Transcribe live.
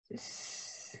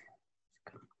This,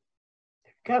 there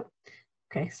we go.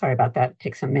 Okay, sorry about that. It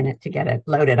takes a minute to get it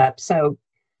loaded up. So,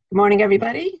 good morning,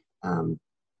 everybody.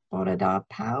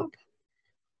 WWBIC.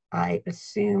 I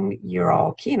assume you're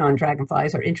all keen on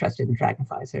dragonflies or interested in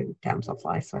dragonflies or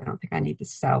damselflies, so I don't think I need to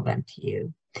sell them to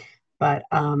you. But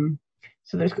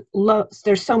so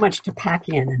there's so much to pack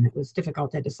in, and it was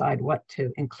difficult to decide what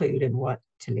to include and what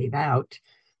to leave out.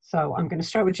 So I'm going to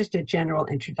start with just a general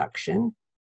introduction,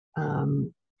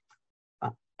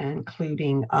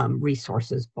 including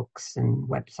resources, books, and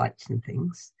websites and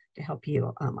things to help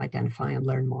you identify and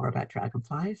learn more about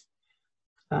dragonflies.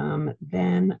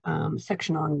 Then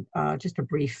section on just a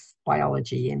brief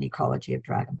biology and ecology of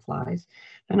dragonflies.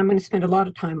 Then I'm going to spend a lot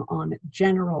of time on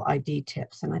general ID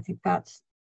tips, and I think that's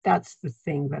the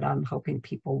thing that I'm hoping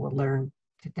people will learn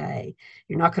today.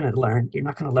 You're not going to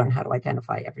learn how to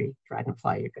identify every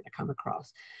dragonfly you're going to come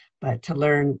across, but to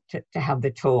learn to have the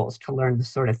tools to learn the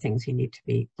sort of things you need to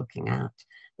be looking at,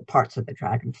 the parts of the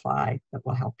dragonfly that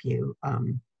will help you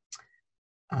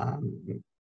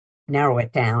narrow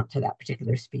it down to that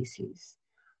particular species.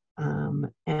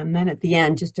 And then at the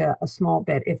end, just a small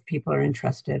bit, if people are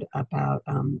interested, about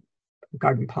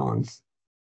garden ponds.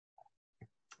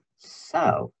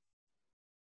 So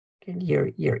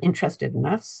you're interested in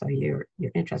us, so you're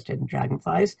interested in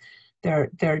dragonflies.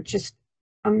 They're just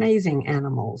amazing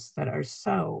animals that are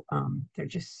so they're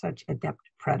just such adept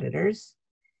predators.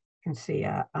 You can see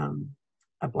a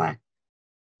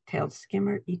black-tailed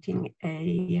skimmer eating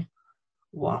a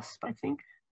wasp, I think.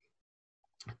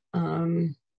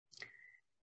 And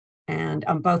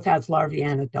both as larvae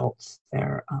and adults,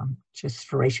 they're just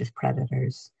voracious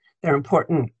predators. They're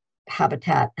important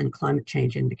habitat and climate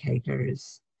change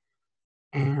indicators.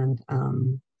 And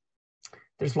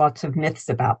there's lots of myths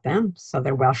about them. So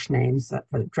they're Welsh names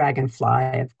for the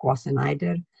dragonfly of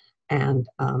Gwasanaedir and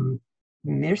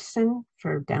Myrsin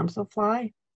for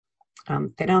damselfly.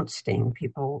 They don't sting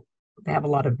people. They have a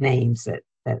lot of names that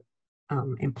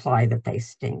imply that they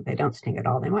sting. They don't sting at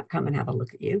all. They might come and have a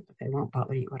look at you, but they won't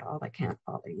bother you at all. They can't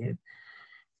bother you.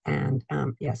 And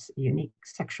yes, unique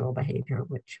sexual behavior,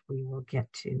 which we will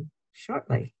get to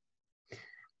shortly.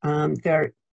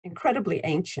 They're incredibly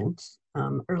ancient,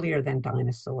 earlier than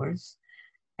dinosaurs.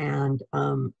 And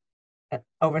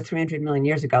over 300 million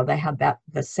years ago, they had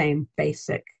the same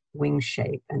basic wing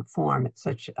shape and form. It's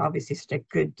obviously such a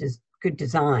good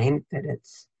design that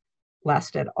it's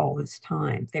lasted all this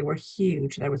time. They were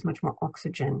huge. There was much more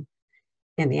oxygen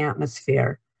in the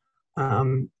atmosphere.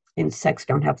 Insects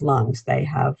don't have lungs. They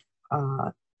have,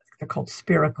 they're called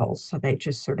spiracles. So they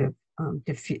just sort of,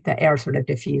 the air sort of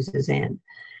diffuses in.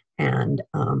 And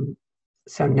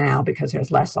so now, because there's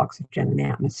less oxygen in the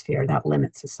atmosphere, that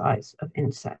limits the size of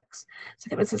insects. So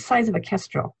it was the size of a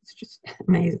kestrel. It's just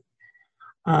amazing.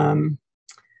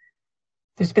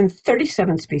 There's been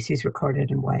 37 species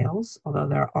recorded in Wales, although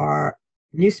there are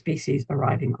new species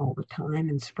arriving all the time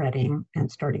and spreading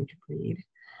and starting to breed.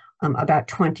 About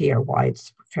 20 are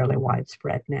fairly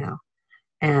widespread now.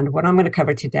 And what I'm going to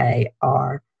cover today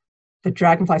are the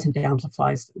dragonflies and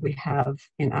damselflies that we have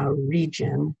in our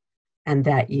region and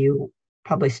that you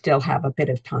probably still have a bit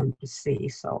of time to see.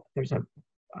 So there's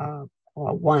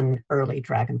one early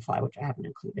dragonfly, which I haven't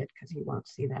included because you won't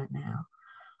see that now.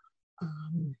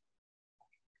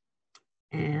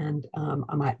 And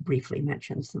I might briefly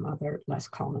mention some other less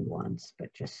common ones,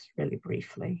 but just really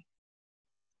briefly.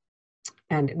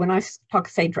 And when I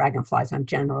say dragonflies, I'm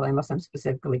generally, unless I'm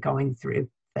specifically going through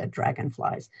the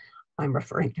dragonflies, I'm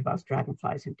referring to both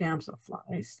dragonflies and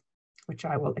damselflies, which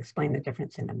I will explain the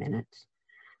difference in a minute.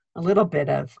 A little bit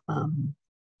of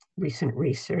recent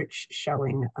research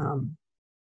showing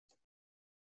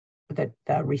the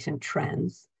recent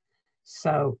trends.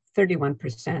 So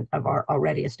 31% of our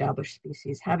already established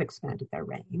species have expanded their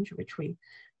range, which we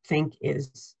think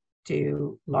is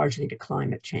due largely to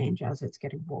climate change as it's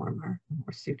getting warmer and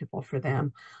more suitable for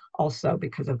them. Also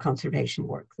because of conservation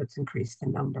work that's increased the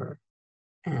number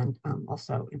and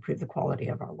also improved the quality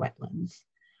of our wetlands.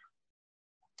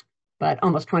 But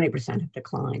almost 20% have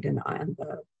declined, and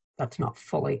that's not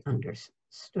fully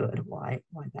understood why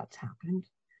that's happened.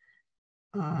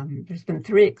 There's been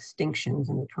 3 extinctions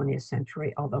in the 20th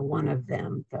century, although one of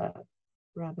them, the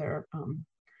rather,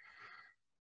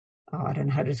 I don't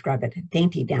know how to describe it,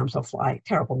 dainty damselfly,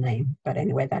 terrible name, but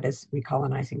anyway, that is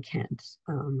recolonizing Kent.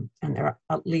 And there are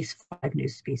at least 5 new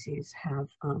species have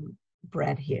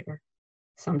bred here,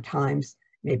 sometimes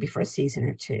maybe for a season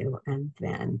or 2, and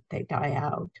then they die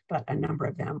out, but a number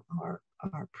of them are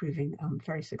proving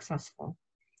very successful.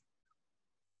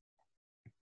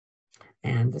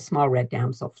 And the small red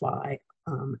damselfly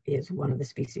is one of the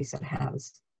species that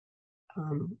has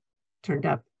turned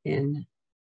up in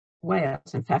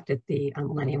Wales. In fact, at the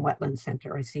Millennium Wetlands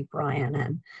Center, I see Brian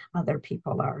and other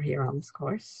people are here on this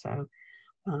course.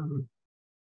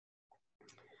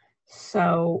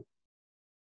 So,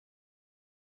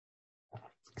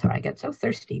 sorry, I get so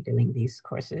thirsty doing these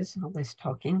courses, all this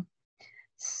talking.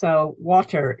 So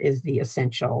water is the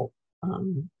essential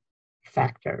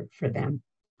factor for them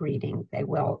breeding.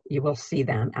 You will see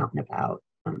them out and about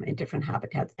in different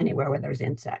habitats, anywhere where there's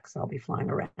insects. They'll be flying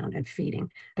around and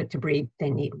feeding. But to breed, they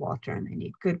need water, and they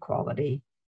need good quality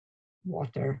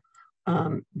water.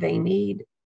 They need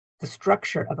the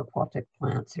structure of aquatic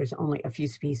plants. There's only a few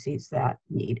species that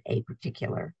need a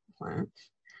particular plant.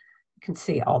 You can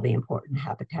see all the important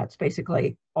habitats,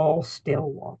 basically all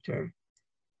still water.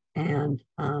 And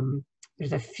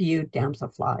there's a few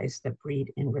damselflies that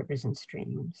breed in rivers and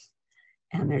streams.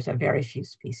 And there's a very few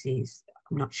species,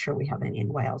 I'm not sure we have any in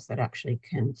Wales, that actually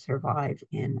can survive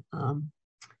in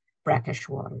brackish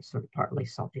water, sort of partly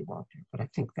salty water, but I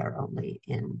think they're only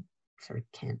in sort of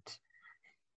Kent.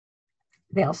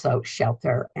 They also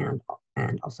shelter and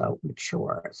also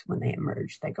mature. So when they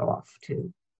emerge, they go off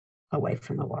away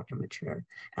from the water, mature.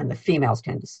 And the females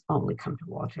tend to only come to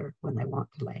water when they want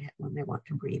to lay it, when they want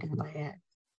to breed and lay eggs.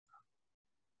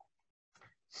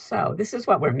 So this is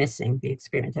what we're missing, the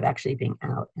experience of actually being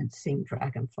out and seeing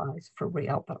dragonflies for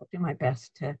real, but I'll do my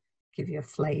best to give you a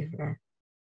flavor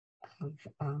of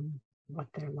what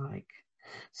they're like.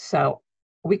 So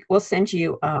we'll send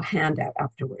you a handout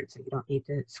afterwards, so you don't need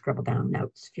to scribble down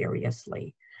notes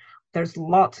furiously. There's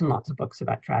lots and lots of books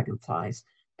about dragonflies,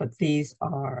 but these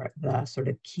are the sort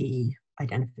of key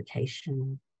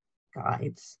identification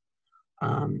guides.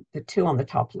 The two on the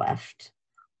top left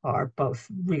are both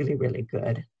really, really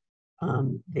good.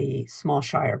 The Small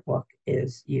Shire book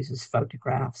uses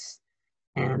photographs,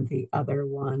 and the other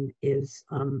one is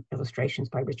illustrations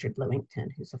by Richard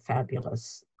Lewington, who's a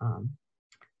fabulous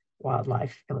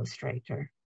wildlife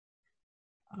illustrator.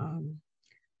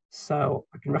 So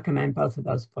I can recommend both of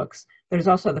those books. There's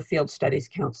also the Field Studies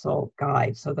Council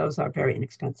guide. So those are very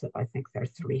inexpensive. I think they're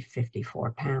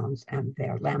 £3.54, and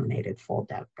they're laminated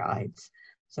fold-out guides.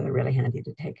 So they're really handy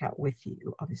to take out with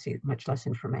you. Obviously, much less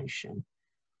information.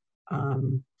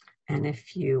 And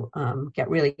if you get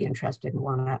really interested and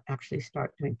want to actually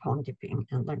start doing pond dipping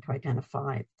and learn to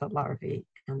identify the larvae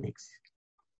and the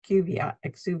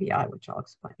exuvii, which I'll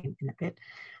explain in a bit,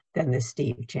 then the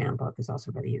Steve Jam book is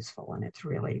also very useful, and it's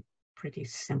really pretty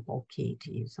simple key to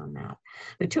use on that.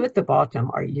 The two at the bottom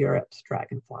are Europe's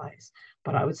dragonflies,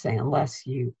 but I would say unless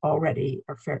you already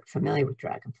are familiar with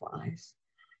dragonflies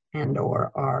and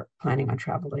or are planning on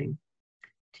traveling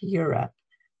to Europe,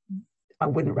 I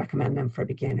wouldn't recommend them for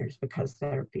beginners, because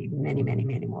there'll be many, many,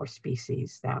 many more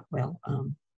species that will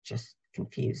just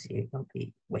confuse you. You'll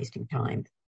be wasting time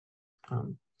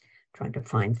trying to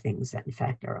find things that in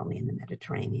fact are only in the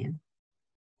Mediterranean.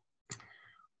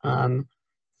 I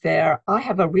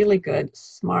have a really good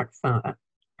smartphone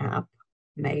app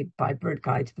made by Bird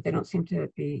Guides, but they don't seem to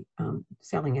be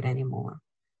selling it anymore.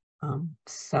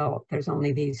 So there's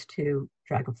only these two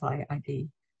Dragonfly ID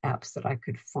apps that I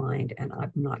could find, and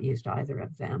I've not used either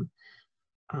of them.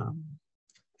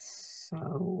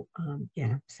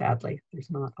 Yeah, sadly, there's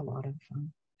not a lot of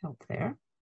help there.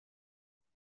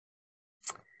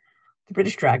 The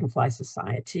British Dragonfly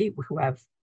Society, who have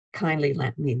kindly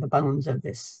lent me the bones of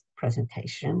this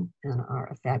presentation and are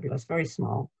a fabulous, very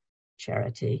small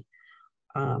charity.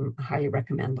 I highly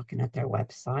recommend looking at their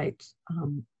website.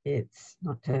 It's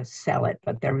not to sell it,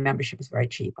 but their membership is very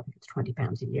cheap. I think it's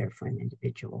 £20 a year for an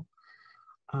individual.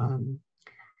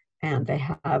 And they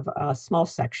have a small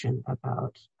section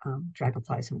about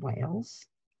dragonflies in Wales.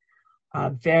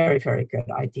 Very, very good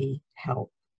ID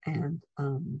help, and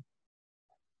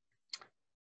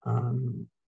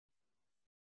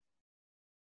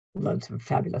loads of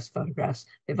fabulous photographs.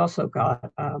 They've also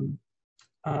got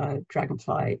a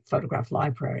dragonfly photograph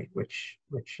library, which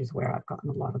is where I've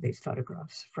gotten a lot of these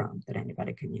photographs from that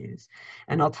anybody can use.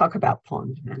 And I'll talk about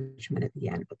pond management at the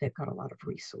end, but they've got a lot of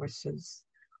resources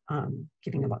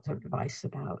giving a lot of advice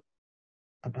about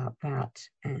that.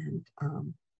 And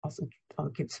also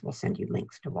we'll send you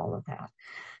links to all of that.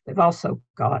 They've also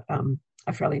got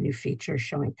a fairly new feature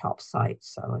showing top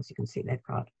sites. So as you can see, they've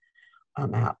got a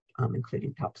map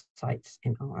including top sites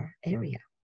in our area.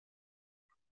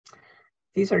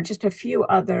 These are just a few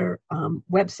other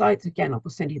websites. Again, I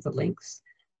will send you the links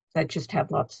that just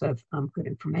have lots of good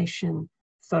information,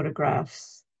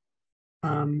 photographs,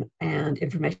 and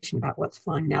information about what's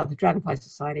flying now. The Dragonfly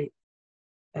Society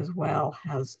as well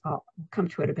has, I'll come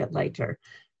to it a bit later,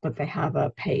 but they have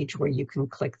a page where you can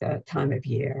click the time of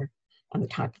year and the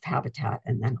type of habitat,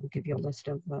 and then it'll give you a list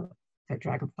of the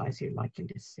dragonflies you're likely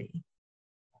to see.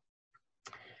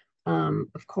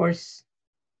 Of course,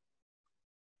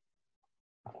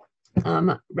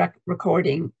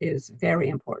 recording is very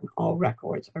important. All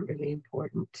records are really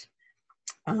important.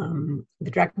 The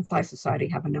Dragonfly Society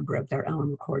have a number of their own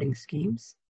recording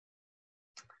schemes.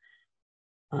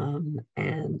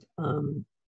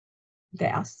 They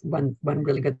ask, one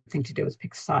really good thing to do is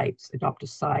pick sites, adopt a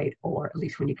site, or at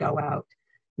least when you go out,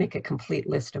 make a complete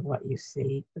list of what you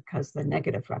see, because the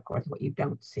negative record, what you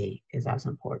don't see, is as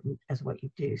important as what you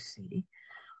do see.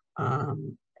 I'll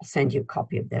send you a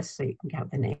copy of this so you can have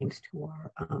the names to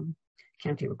our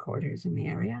county recorders in the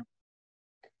area.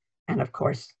 And of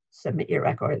course, submit your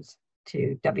records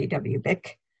to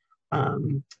WWBIC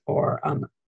or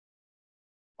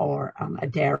a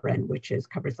DARIN, which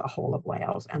covers the whole of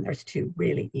Wales. And there's two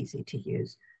really easy to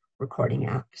use recording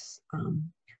apps.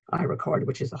 iRecord,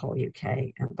 which is the whole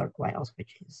UK, and Alert Wales,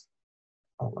 which is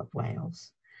all of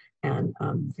Wales. And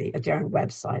the DARIN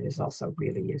website is also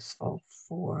really useful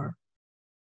for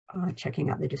checking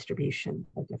out the distribution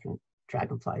of different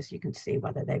dragonflies. You can see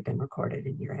whether they've been recorded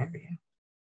in your area.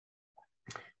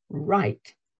 Right,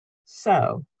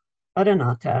 so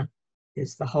Odonata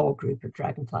is the whole group of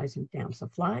dragonflies and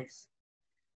damselflies.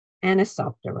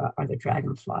 Anisoptera are the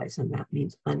dragonflies, and that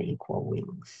means unequal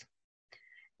wings.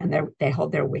 And they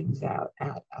hold their wings out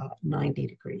at 90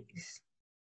 degrees.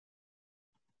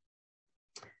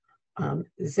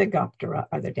 Zygoptera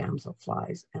are the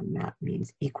damselflies, and that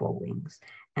means equal wings.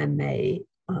 And they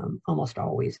almost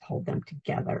always hold them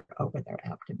together over their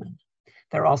abdomen.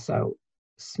 They're also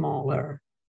smaller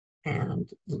and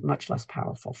much less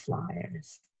powerful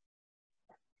flyers.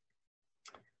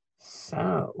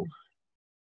 So,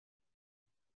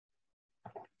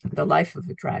 the life of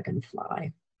a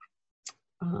dragonfly.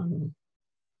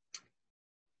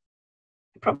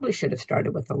 Probably should have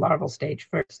started with the larval stage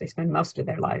first. They spend most of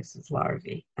their lives as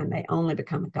larvae, and they only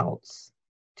become adults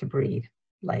to breed,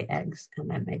 lay eggs, and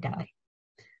then they die,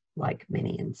 like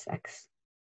many insects.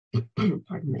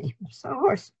 Pardon me, I'm so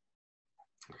hoarse.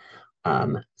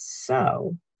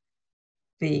 So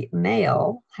the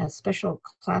male has special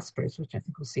claspers, which I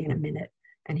think we'll see in a minute,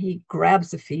 and he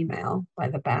grabs the female by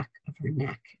the back of her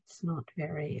neck. It's not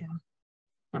very,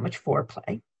 not much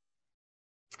foreplay.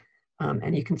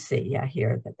 And you can see,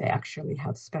 here that they actually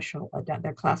have special,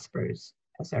 their claspers,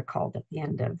 as they're called at the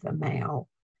end of the male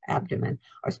abdomen,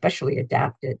 are specially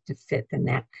adapted to fit the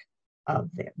neck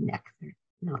of their neck. They're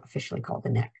not officially called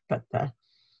the neck, but the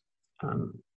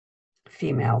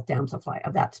female damselfly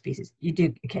of that species. You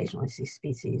do occasionally see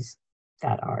species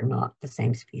that are not the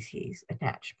same species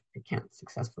attached. They can't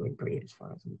successfully breed as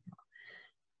far as we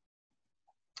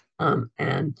know.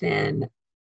 And then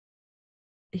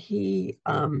he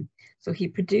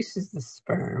produces the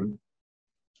sperm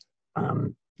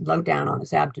low down on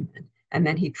his abdomen, and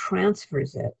then he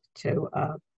transfers it to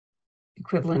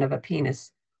equivalent of a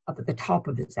penis up at the top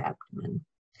of his abdomen.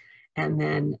 And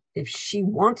then if she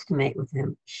wants to mate with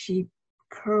him, she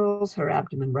curls her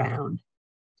abdomen round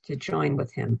to join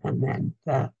with him, and then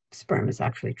the sperm is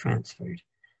actually transferred.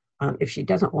 If she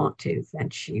doesn't want to, then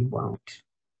she won't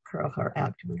curl her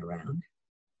abdomen around.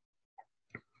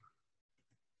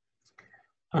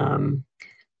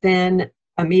 Then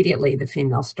immediately the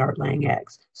females start laying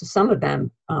eggs. So some of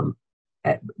them, and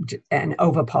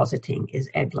ovipositing is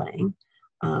egg laying.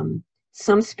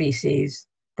 Some species,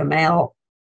 the male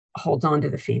holds on to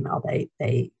the female.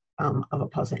 They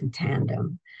oviposit in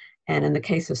tandem. And in the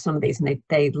case of some of these,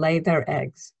 they lay their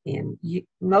eggs in,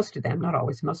 most of them, not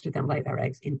always, most of them lay their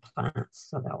eggs in plants.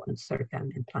 So they'll insert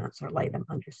them in plants or lay them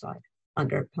under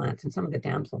plants. And some of the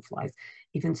damselflies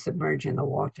even submerge in the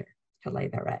water to lay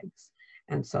their eggs.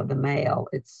 And so the male,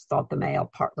 it's thought the male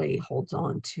partly holds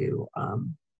on to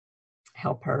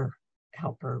help her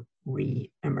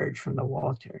re-emerge from the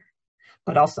water.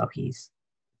 But also he's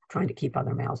trying to keep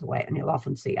other males away. And you'll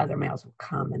often see other males will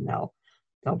come and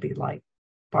they'll be like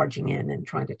barging in and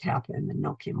trying to tap him and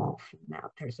knock him off. And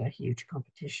now there's a huge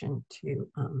competition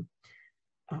to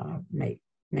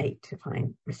mate to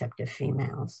find receptive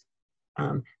females.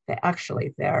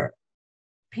 Their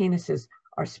penises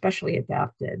are specially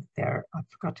adapted. I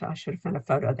should have found a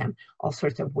photo of them, all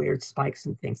sorts of weird spikes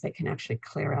and things. They can actually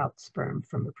clear out sperm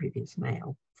from a previous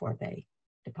male before they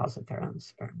deposit their own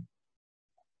sperm.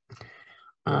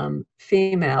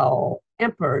 Female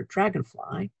emperor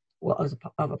dragonfly will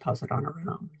oviposit on her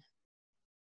own.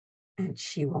 And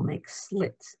she will make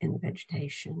slits in the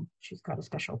vegetation. She's got a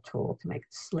special tool to make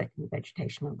a slit in the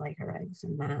vegetation and lay her eggs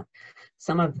in that.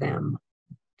 Some of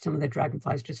the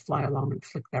dragonflies just fly along and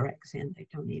flick their eggs in. They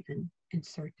don't even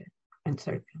insert them.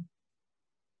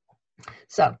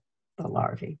 So the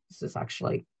larvae, this is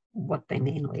actually what they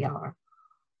mainly are.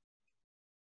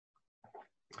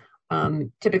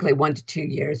 Typically 1 to 2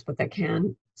 years, but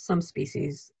some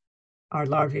species are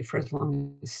larvae for as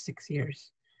long as 6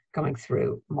 years, going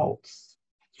through molts,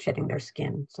 shedding their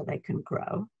skin so they can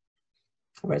grow,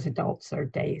 whereas adults are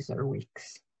days or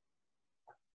weeks.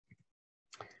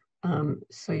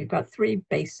 So you've got 3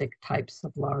 basic types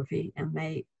of larvae, and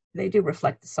they do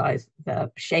reflect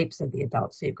the shapes of the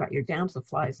adults. So you've got your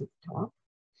damselflies at the top,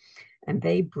 and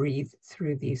they breathe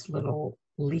through these little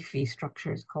leafy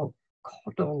structures called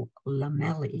caudal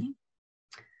lamellae.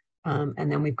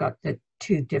 And then we've got the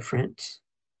 2 different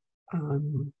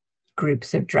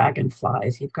groups of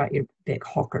dragonflies. You've got your big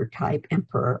hawker type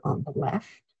emperor on the left,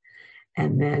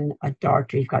 and then a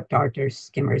darter. You've got darters,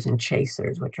 skimmers, and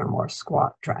chasers, which are more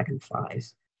squat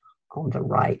dragonflies on the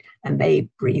right, and they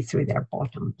breathe through their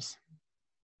bottoms.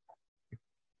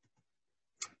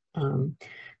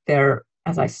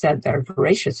 As I said, they're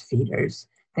voracious feeders.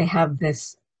 They have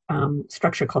this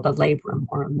structure called a labrum,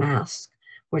 or a mask,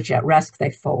 which at rest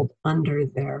they fold under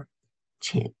their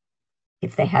chin.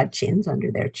 If they had chins,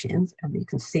 under their chins, and you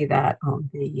can see that on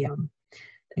the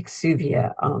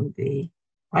exuvia on the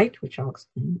right, which I'll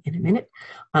explain in a minute.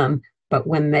 But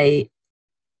when they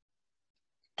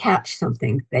catch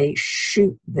something, they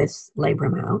shoot this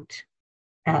labrum out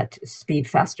at speed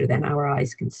faster than our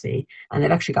eyes can see. And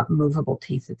they've actually got movable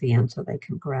teeth at the end so they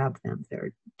can grab them.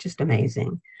 They're just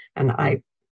amazing. And I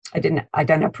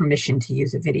don't have permission to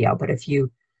use a video, but if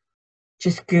you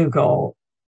just Google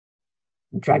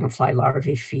dragonfly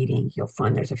larvae feeding, you'll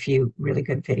find there's a few really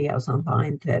good videos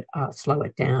online that slow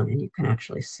it down, and you can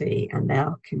actually see. And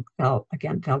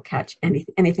they'll catch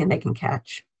anything they can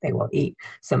catch, they will eat.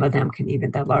 Some of them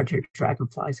the larger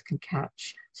dragonflies can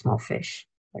catch small fish.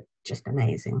 They're just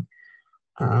amazing.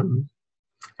 And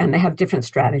they have different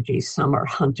strategies. Some are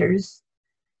hunters,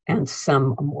 and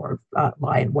some are more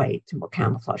lie in wait and will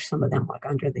camouflage. Some of them like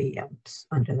under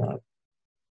the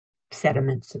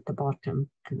sediments at the bottom,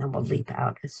 and then will leap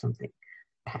out as something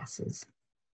passes.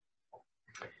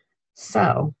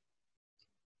 So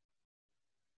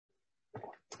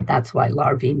that's why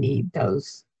larvae need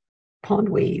those pond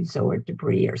weeds or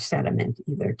debris or sediment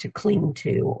either to cling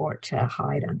to or to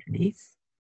hide underneath.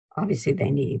 Obviously,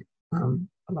 they need a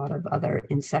lot of other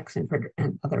insects and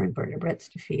other invertebrates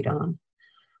to feed on.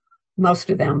 Most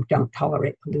of them don't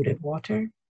tolerate polluted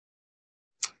water.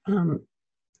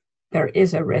 There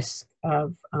is a risk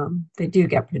of, they do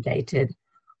get predated.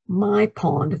 My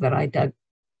pond that I dug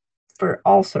for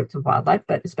all sorts of wildlife,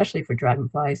 but especially for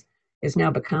dragonflies, has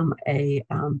now become a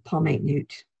palmate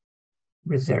newt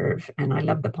reserve. And I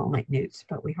love the palmate newts,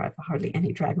 but we have hardly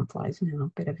any dragonflies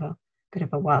now. Bit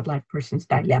of a wildlife person's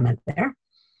dilemma there.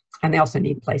 And they also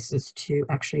need places to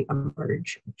actually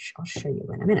emerge, which I'll show you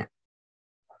in a minute.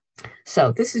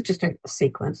 So this is just a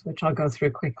sequence, which I'll go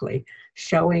through quickly,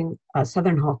 showing a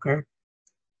southern hawker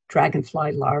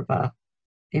dragonfly larva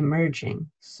emerging.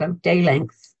 So day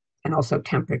length and also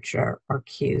temperature are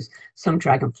cues. Some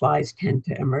dragonflies tend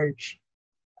to emerge,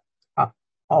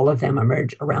 all of them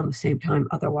emerge around the same time,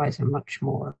 otherwise are much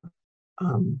more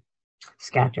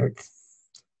scattered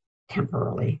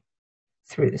temporarily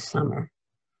through the summer.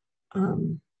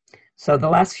 So the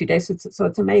last few days, it's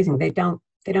amazing. They don't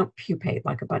pupate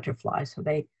like a butterfly. So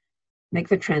they make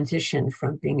the transition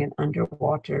from being an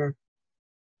underwater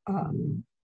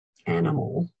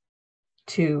animal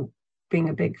to being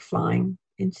a big flying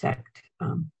insect.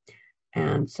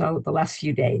 And so the last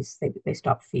few days, they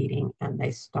stop feeding and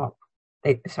they start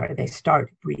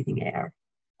breathing air,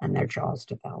 and their jaws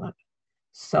develop.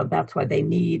 So that's why they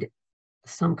need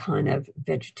some kind of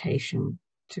vegetation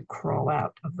to crawl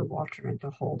out of the water and to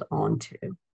hold on to.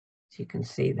 So you can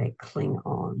see they cling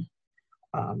on,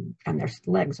 and their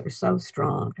legs are so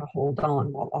strong to hold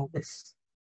on while all this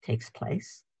takes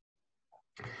place.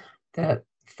 The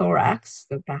thorax,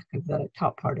 the back of the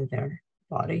top part of their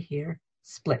body here,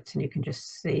 splits, and you can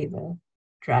just see the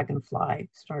dragonfly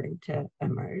starting to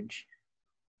emerge.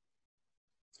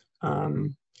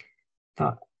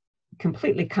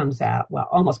 Completely comes out, well,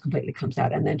 almost completely comes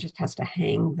out, and then just has to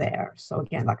hang there. So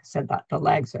again, like I said, that the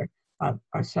legs are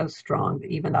so strong that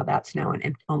even though that's now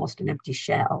almost an empty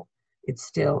shell, it's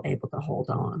still able to hold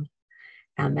on.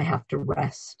 And they have to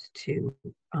rest to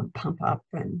pump up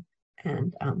and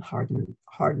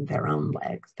harden their own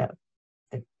legs,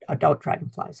 the adult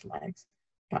dragonfly's legs,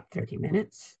 about 30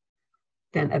 minutes.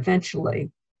 Then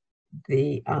eventually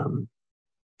they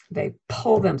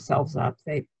pull themselves up.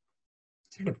 They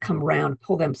sort of come around,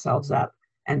 pull themselves up,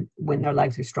 and when their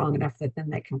legs are strong enough that then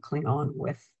they can cling on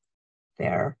with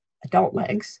their adult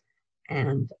legs,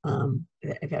 and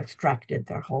they've extracted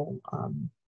their whole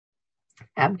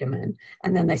abdomen,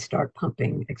 and then they start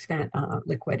pumping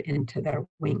liquid into their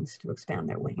wings to expand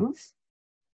their wings.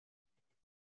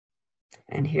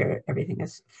 And here everything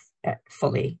is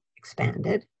fully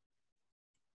expanded.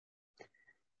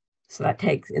 So that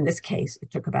takes, in this case,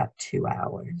 it took about 2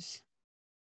 hours.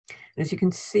 And as you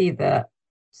can see, the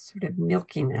sort of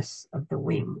milkiness of the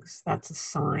wings, that's a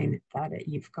sign that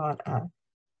you've got a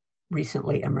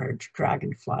recently emerged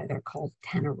dragonfly. They're called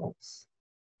tenorals.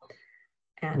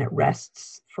 And it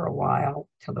rests for a while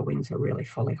till the wings are really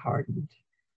fully hardened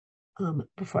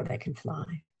before they can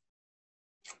fly.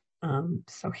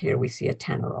 So here we see a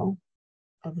tenoral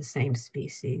of the same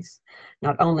species.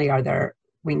 Not only are their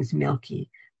wings milky,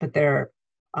 but their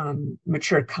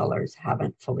mature colors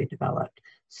haven't fully developed.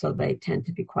 So they tend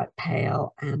to be quite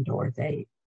pale, and or they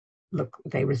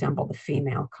resemble the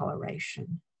female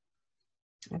coloration.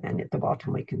 And then at the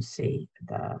bottom, we can see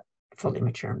the fully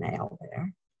mature male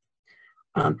there.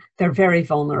 They're very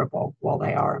vulnerable while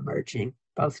they are emerging,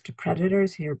 both to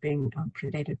predators, here being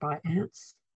predated by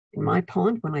ants. In my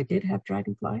pond, when I did have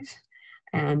dragonflies,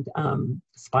 and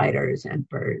spiders and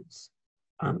birds,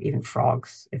 even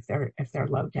frogs, if they're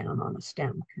low down on a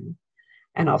stem,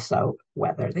 and also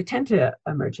weather. They tend to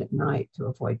emerge at night to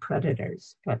avoid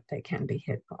predators, but they can be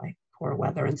hit by poor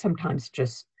weather, and sometimes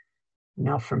just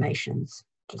malformations,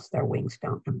 just their wings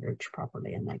don't emerge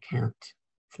properly and they can't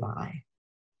fly.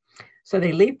 So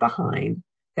they leave behind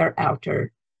their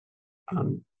outer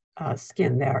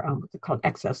skin, their what's called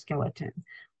exoskeleton,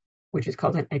 which is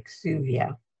called an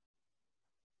exuvia,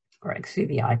 or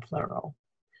exuvii plural.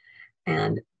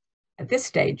 And at this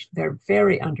stage, they're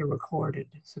very under-recorded.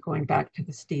 So going back to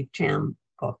the Steve Jam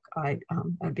book,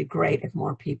 it'd be great if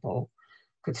more people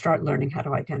could start learning how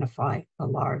to identify the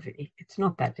larvae. It's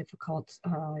not that difficult.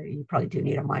 You probably do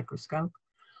need a microscope,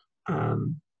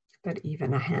 but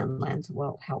even a hand lens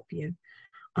will help you,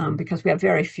 because we have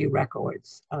very few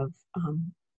records of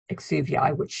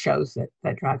exuvii, which shows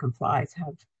that dragonflies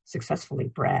have successfully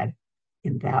bred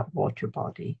in that water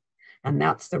body. And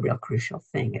that's the real crucial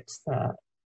thing. It's the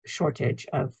shortage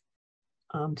of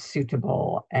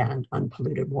suitable and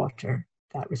unpolluted water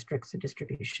that restricts the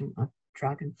distribution of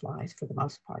dragonflies for the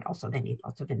most part. Also, they need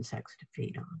lots of insects to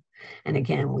feed on. And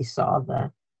again, we saw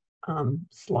the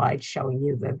slide showing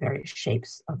you the various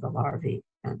shapes of the larvae,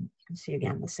 and you can see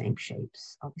again the same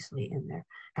shapes, obviously, in their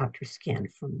outer skin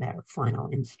from their final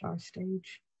instar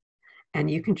stage. And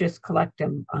you can just collect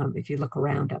them if you look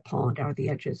around a pond or the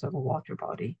edges of a water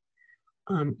body.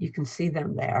 You can see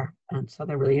them there, and so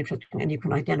they're really interesting, and you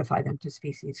can identify them to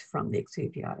species from the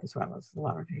exuvii as well as the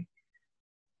larvae.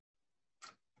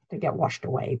 They get washed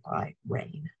away by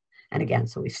rain. And again,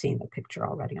 so we've seen the picture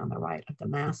already on the right of the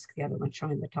mask, the other one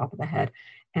showing the top of the head,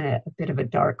 and a bit of a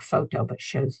dark photo, but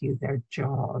shows you their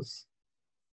jaws.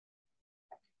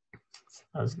 So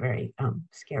those very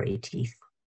scary teeth.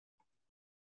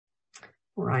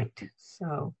 Right,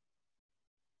 so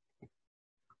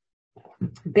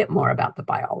a bit more about the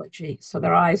biology. So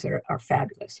their eyes are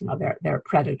fabulous. You know, they're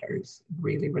predators,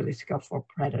 really, really skillful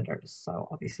predators. So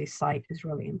obviously sight is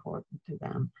really important to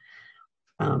them.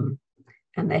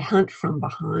 And they hunt from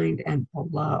behind and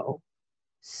below.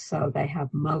 So they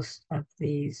have most of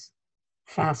these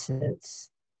facets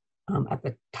at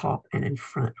the top and in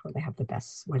front where they have the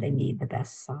best, where they need the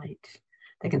best sight.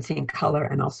 They can see in color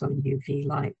and also in UV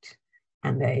light.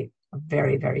 And they are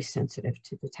very, very sensitive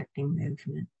to detecting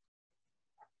movement.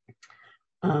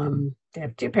 They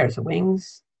have 2 pairs of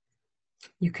wings.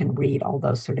 You can read all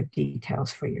those sort of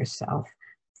details for yourself.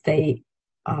 They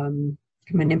can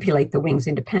manipulate the wings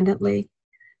independently.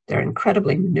 They're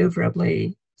incredibly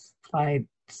maneuverably,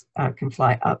 can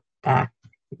fly up, back,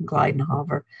 glide and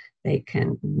hover. They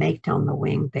can mate on the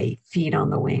wing. They feed on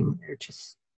the wing. They're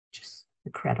just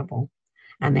incredible.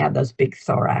 And they have those big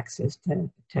thoraxes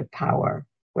to power,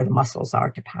 where the muscles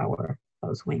are to power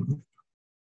those wings.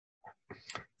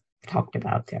 Talked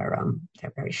about their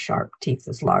very sharp teeth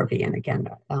as larvae, and again,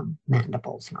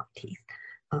 mandibles, not teeth,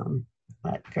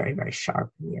 but very, very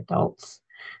sharp in the adults.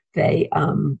 They,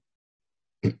 pardon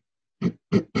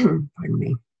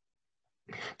me,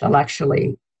 they'll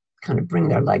actually kind of bring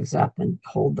their legs up and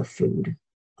hold the food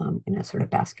in a sort of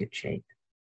basket shape.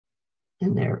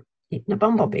 And they're eating a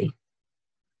bumblebee.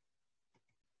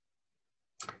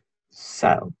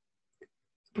 So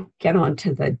get on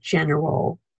to the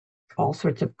general, all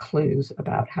sorts of clues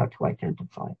about how to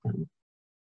identify them.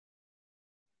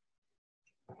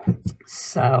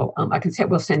 So I can say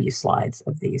we'll send you slides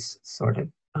of these sort of,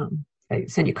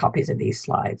 send you copies of these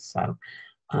slides. So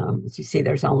as you see,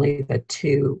 there's only the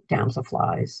 2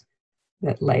 damselflies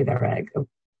that lay their egg.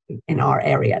 in our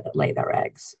area that lay their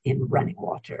eggs in running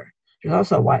water. There's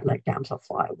also a white-legged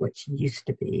damselfly, which used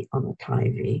to be on the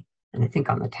Tybee, and I think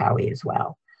on the Towie as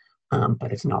well,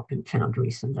 but it's not been found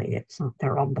recently.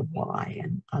 They're on the Wye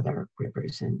and other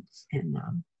rivers in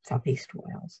southeast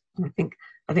Wales, and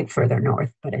I think further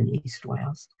north, but in East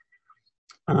Wales.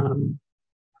 And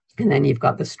then you've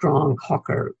got the strong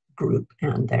hawker group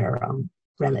and their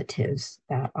relatives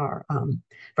that are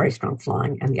very strong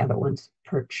flying, and the other ones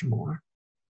perch more.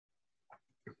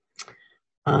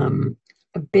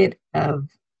 A bit of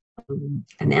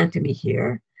anatomy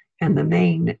here, and the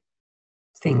main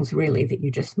things really that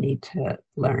you just need to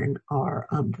learn are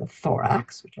the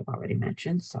thorax, which I've already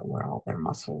mentioned, so where all their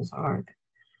muscles are, the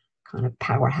kind of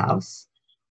powerhouse.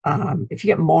 If you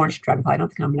get more into dragonfly, I don't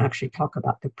think I'm going to actually talk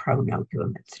about the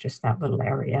pronotum. It's just that little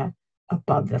area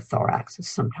above the thorax is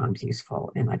sometimes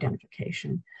useful in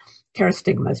identification.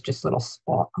 Pterostigma is just a little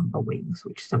spot on the wings,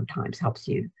 which sometimes helps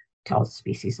you tell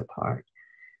species apart.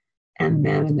 And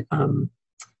then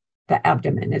the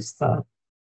abdomen is the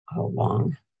whole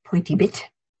long pointy bit,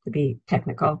 to be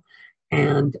technical.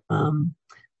 And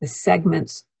the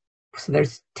segments, so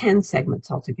there's 10 segments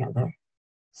altogether.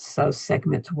 So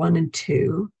segments 1 and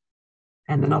 2,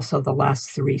 and then also the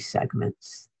last 3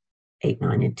 segments, 8,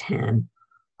 9, and 10.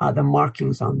 The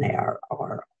markings on there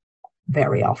are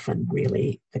very often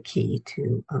really the key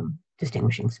to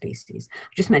distinguishing species.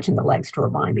 I just mentioned the legs to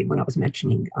remind me when I was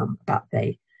mentioning about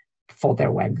they fold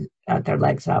their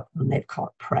legs up when they've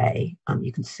caught prey.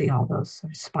 You can see all those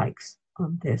sort of spikes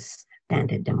on this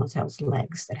banded demoiselle's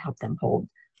legs that help them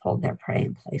hold their prey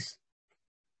in place.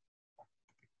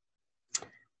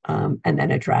 And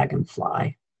then a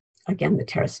dragonfly. Again, the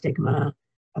pterostigma,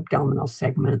 abdominal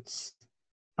segments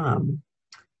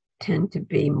tend to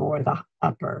be more the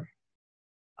upper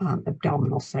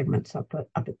abdominal segments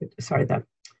the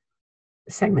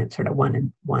segments sort of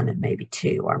 1 and maybe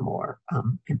 2 are more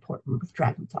important with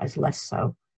dragonflies, less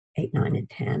so 8, 9, and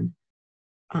 10.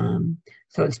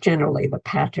 So it's generally the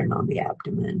pattern on the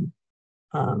abdomen,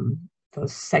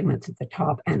 those segments at the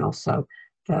top, and also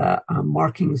the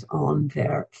markings on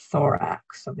their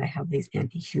thorax. So they have these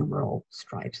antihumeral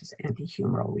stripes, this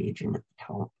antihumeral region at the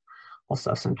top.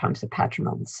 Also sometimes the pattern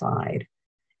on the side.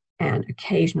 And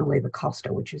occasionally the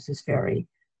costa, which is this very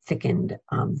thickened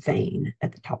vein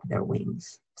at the top of their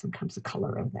wings. Sometimes the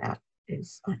color of that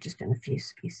is, just in a few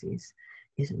species,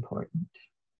 is important.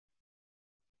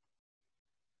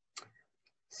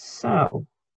 So,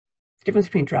 the difference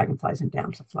between dragonflies and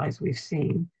damselflies we've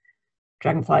seen.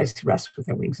 Dragonflies rest with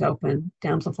their wings open.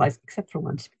 Damselflies, except for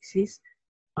one species,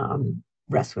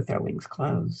 rest with their wings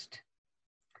closed.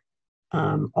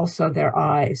 Also their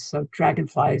eyes. So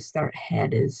dragonflies, their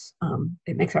head is,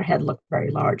 it makes their head look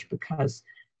very large because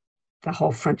the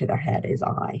whole front of their head is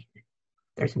eye.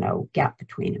 There's no gap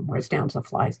between them. Whereas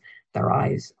damselflies, their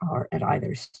eyes are at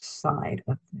either side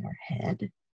of their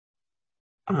head.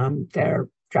 Their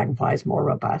dragonflies more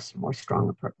robust, more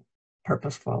strong,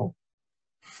 purposeful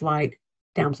flight.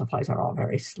 Damselflies are all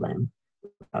very slim,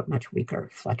 but much weaker,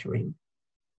 fluttering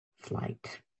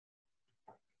flight.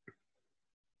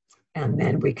 And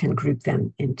then we can group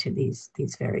them into these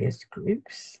various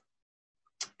groups,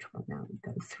 which we'll now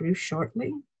go through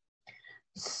shortly.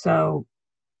 So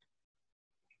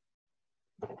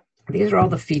these are all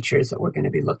the features that we're going to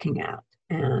be looking at.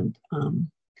 And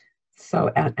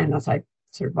and as I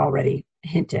sort of already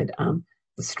hinted,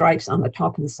 the stripes on the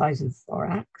top and the sides of the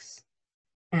thorax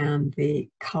and the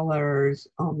colors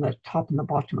on the top and the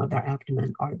bottom of their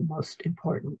abdomen are the most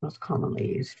important, most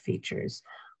commonly used features.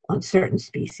 On certain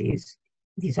species,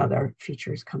 these other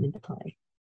features come into play.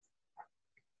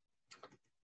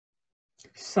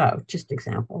 So just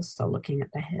examples. So looking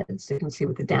at the heads, you can see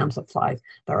with the damselflies,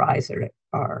 their eyes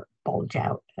are bulge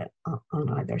out on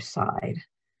either side,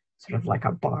 sort of like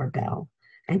a barbell.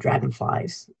 And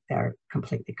dragonflies, they're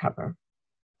completely cover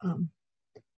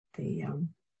the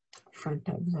front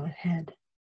of the head.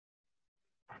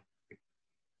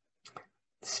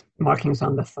 Markings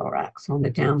on the thorax. On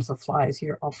the damselflies,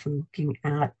 you're often looking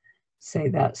at, say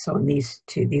that, so in these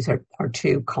are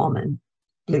 2 common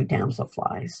blue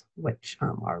damselflies, which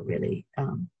are really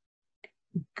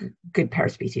good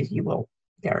paraspecies.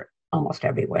 They're almost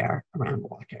everywhere around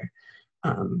water.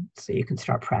 So you can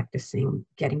start practicing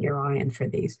getting your eye in for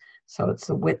these. So it's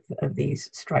the width of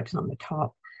these stripes on the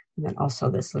top, and then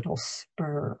also this little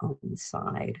spur on the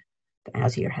side. The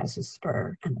azure has a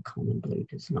spur and the common blue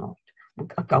does not.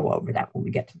 I'll go over that when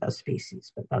we get to those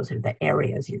species, but those are the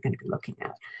areas you're going to be looking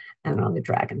at. And on the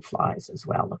dragonflies as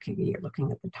well, you're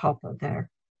looking at the top of their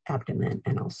abdomen,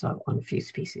 and also on a few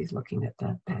species looking at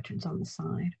the patterns on the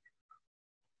side.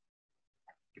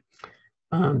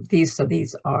 These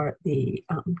are the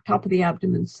top of the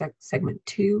abdomen, segment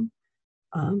 2,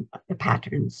 the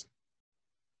patterns.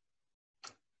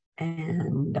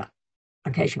 And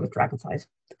occasionally with dragonflies,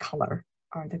 the color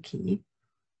are the key.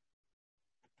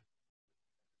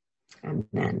 And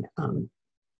then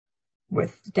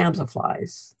with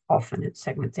damselflies, often it's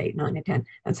segments 8, 9, and 10,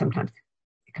 and sometimes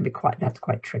it can be that's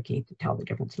quite tricky to tell the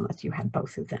difference unless you had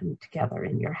both of them together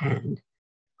in your hand.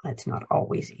 It's not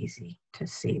always easy to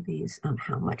see these,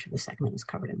 how much of the segment is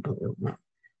covered in blue and that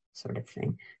sort of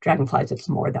thing. Dragonflies, it's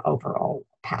more the overall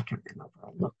pattern and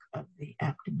overall look of the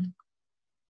abdomen.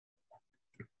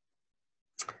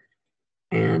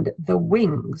 And the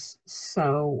wings,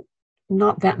 so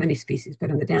not that many species, but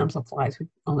in the damselflies, we've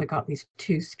only got these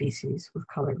 2 species with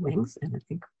colored wings, and I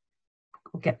think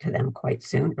we'll get to them quite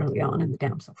soon, early on in the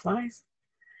damselflies.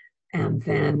 And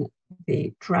then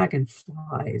the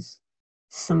dragonflies,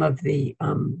 some of the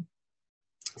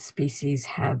species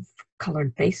have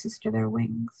colored bases to their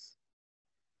wings.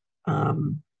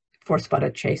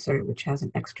 Four-spotted chaser, which has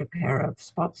an extra pair of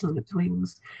spots on its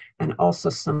wings, and also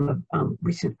some of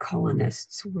recent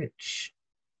colonists, which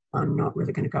I'm not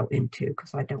really going to go into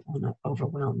because I don't want to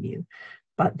overwhelm you,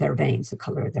 but their veins, the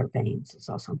color of their veins is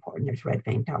also important. There's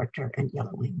red-veined darter and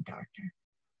yellow-winged darter.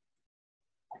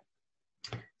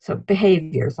 So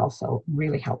behavior is also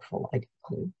really helpful, I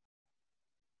include,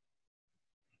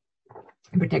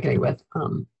 particularly with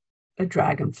the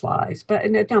dragonflies, but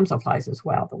in the damselflies as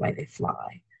well, the way they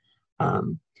fly.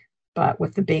 But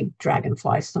with the big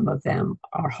dragonflies, some of them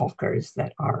are hawkers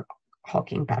that are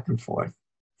hawking back and forth,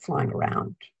 flying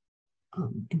around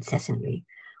incessantly,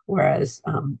 whereas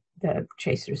the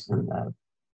chasers and the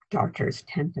darters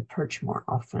tend to perch more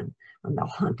often, and they'll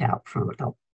hunt out from it.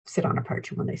 They'll sit on a perch,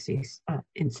 and when they see an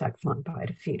insect flying by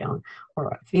to feed on, or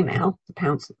a female to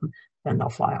pounce them, then they'll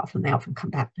fly off, and they often come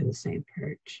back to the same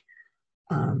perch.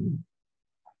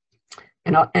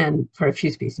 And for a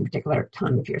few species in particular,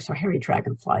 time of year. So hairy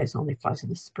dragonflies only flies in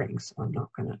the spring, so I'm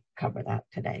not going to cover that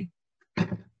today.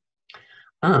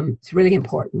 It's really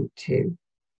important to,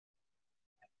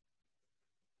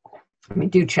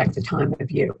 do check the time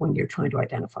of year when you're trying to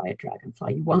identify a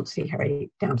dragonfly. You won't see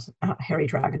hairy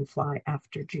dragonfly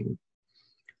after June.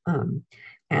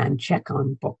 And check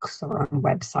on books or on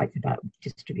websites about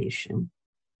distribution.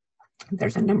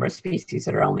 There's a number of species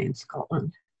that are only in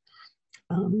Scotland.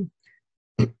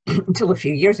 Until a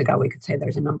few years ago, we could say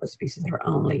there's a number of species that are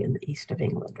only in the east of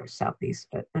England or southeast,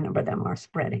 but a number of them are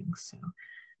spreading, so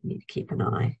you need to keep an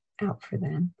eye out for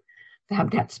them. The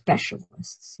habitat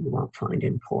specialists you won't find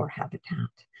in poor habitat.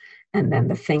 And then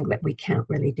the thing that we can't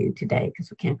really do today,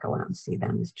 because we can't go out and see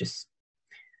them, is just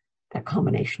that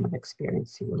combination of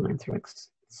experience you learn through,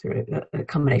 a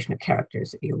combination of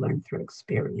characters that you learn through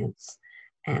experience.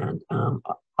 And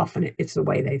often it's the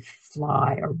way they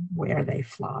fly or where they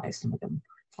fly. Some of them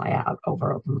fly out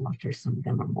over open water, some of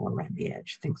them are more around the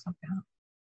edge, things like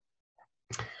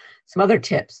that. Some other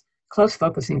tips: close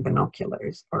focusing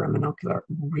binoculars or a monocular,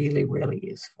 really, really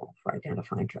useful for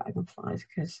identifying dragonflies,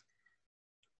 because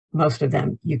most of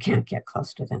them, you can't get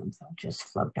close to them, they'll just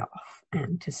float off.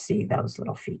 And to see those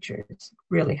little features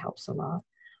really helps a lot.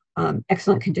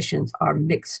 Excellent conditions are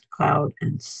mixed cloud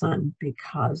and sun,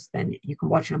 because then you can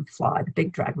watch them fly. The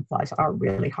big dragonflies are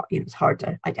really hard, it's hard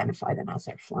to identify them as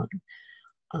they're flying.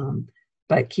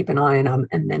 But keep an eye on them,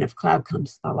 and then if cloud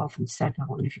comes, they'll often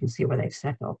settle, and if you can see where they've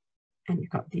settled and you've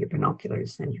got your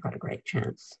binoculars, then you've got a great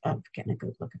chance of getting a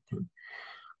good look at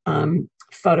them.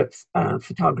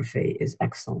 Photography is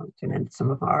excellent, and then some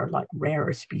of our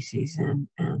rarer species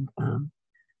and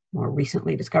more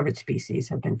recently discovered species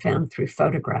have been found through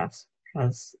photographs,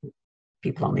 because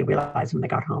people only realized when they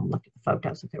got home, looked at the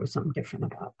photos, that there was something different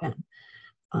about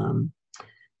them.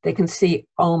 They can see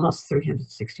almost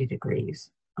 360 degrees.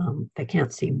 They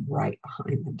can't see right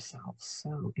behind themselves.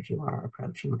 So if you are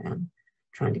approaching them,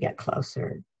 trying to get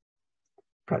closer,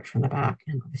 approach from the back,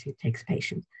 and obviously it takes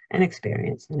patience and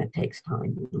experience, and it takes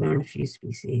time. You learn a few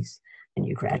species, and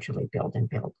you gradually build and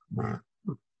build on that.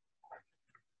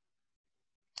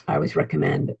 I always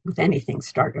recommend with anything,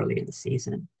 start early in the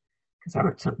season, because there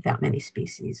aren't that many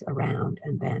species around,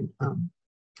 and then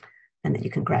you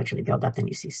can gradually build up. Then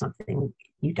you see something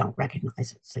you don't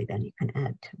recognize it, so then you can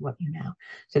add to what you know.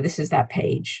 So this is that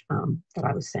page that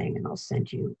I was saying, and I'll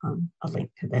send you a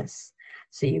link to this,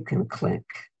 so you can click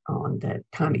on the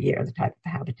time of year, the type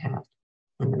of habitat,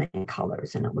 and the main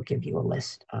colors, and it will give you a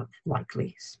list of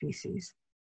likely species.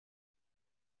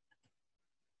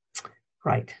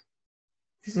 Right.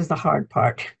 This is the hard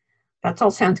part. That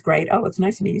all sounds great. Oh, it's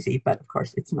nice and easy, but of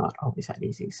course it's not always that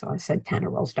easy. So I said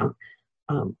tanner rolls don't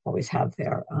always have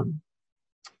their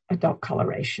adult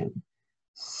coloration.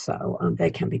 So they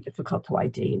can be difficult to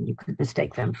ID, and you could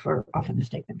often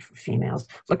mistake them for females.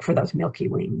 Look for those milky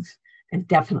wings, and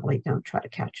definitely don't try to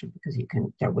catch them because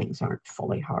their wings aren't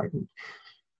fully hardened.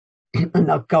 And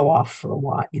they'll go off for a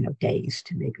while, days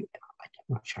to maybe, I'm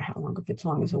not sure how long, if it's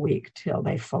long as a week, till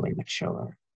they fully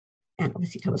mature. And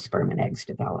obviously till the sperm and eggs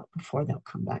develop before they'll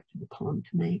come back to the pond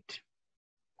to mate.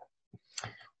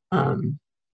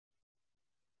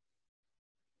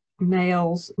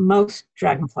 Males, most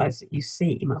dragonflies that you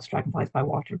see, most dragonflies by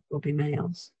water will be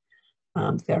males.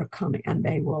 They're coming, and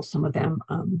they will, some of them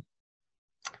aren't,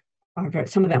 but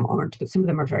some of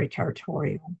them are very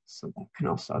territorial. So that can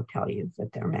also tell you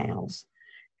that they're males,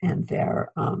 and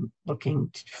they're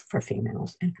looking for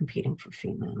females and competing for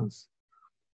females.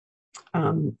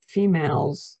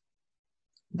 Females,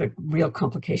 the real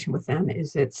complication with them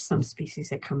is that some species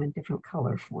that come in different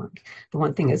color forms. The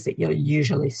one thing is that you'll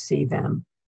usually see them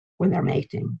when they're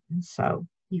mating, and so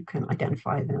you can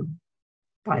identify them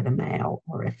by the male,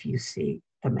 or if you see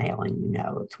the male and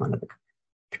it's one of the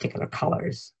particular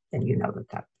colors, then you know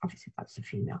that obviously that's the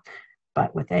female.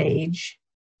 But with age,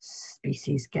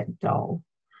 species get dull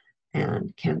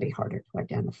and can be harder to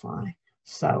identify.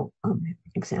 So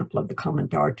example of the common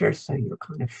darter, so you're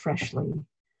kind of freshly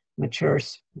mature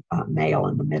male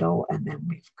in the middle, and then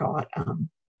we've got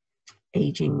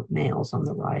aging males on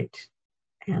the right,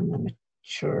 and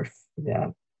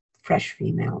the fresh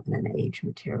female and an aged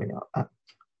material,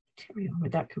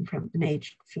 where'd that come from? An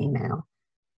aged female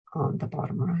on the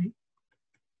bottom right.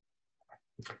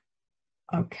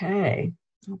 Okay,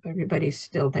 hope everybody's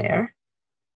still there.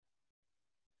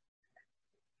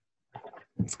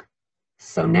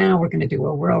 So now we're going to do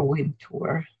a whirlwind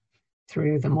tour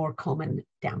through the more common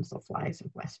damselflies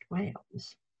of West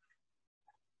Wales.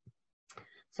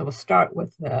 So we'll start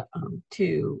with the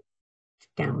two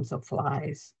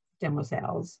damselflies,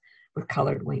 demoiselles, with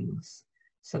colored wings.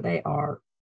 So they are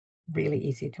really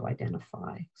easy to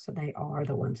identify. So they are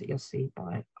the ones that you'll see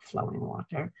by flowing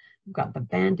water. We've got the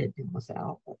banded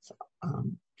demoiselle that's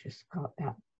just got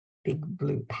that big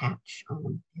blue patch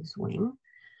on his wing.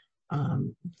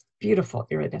 Beautiful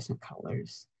iridescent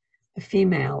colors. The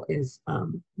female is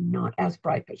not as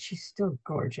bright, but she's still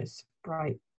gorgeous,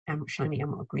 bright, shiny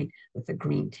emerald green with a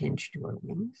green tinge to her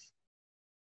wings.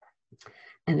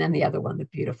 And then the other one, the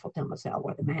beautiful demoiselle,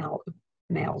 where the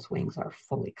male's wings are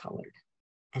fully colored,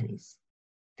 and he's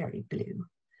very blue.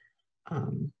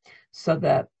 So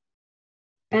the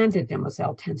banded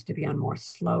demoiselle tends to be on more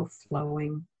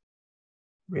slow-flowing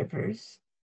rivers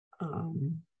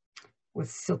with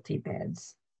silty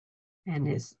beds, and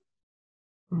is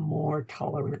more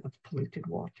tolerant of polluted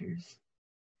waters.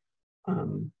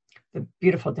 The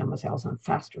beautiful demoiselles on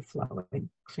faster flowing,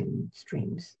 clean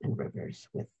streams and rivers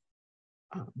with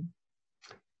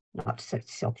not such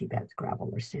silty beds, gravel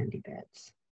or sandy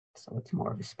beds. So it's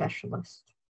more of a specialist.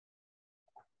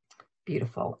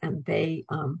 Beautiful, and they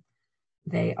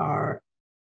are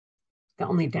the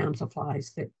only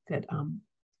damselflies that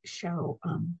show.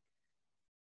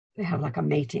 They have like a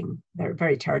mating. They're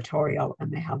very territorial, and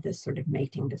they have this sort of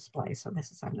mating display. So this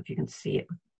is, I don't know if you can see it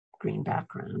with green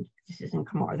background. This is in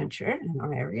Carmarthenshire, in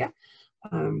our area.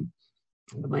 The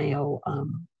male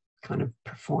kind of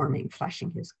performing,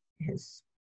 flashing his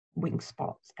wing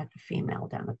spots at the female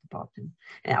down at the bottom.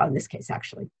 Now, in this case,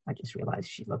 actually, I just realized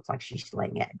she looks like she's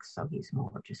laying eggs, so he's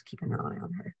more just keeping an eye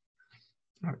on her,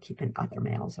 or keeping other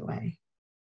males away.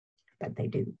 But they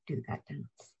do that dance.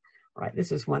 All right,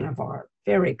 this is one of our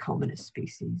very commonest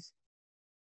species.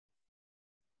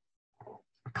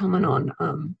 Common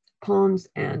on ponds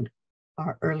and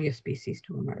our earliest species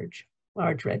to emerge,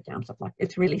 large red damselfly.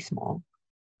 It's really small,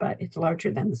 but it's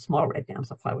larger than the small red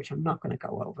damselfly, which I'm not going to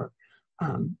go over.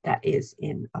 That is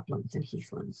in uplands and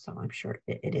heathlands, so I'm sure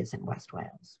it is in West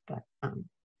Wales, but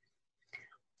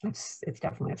it's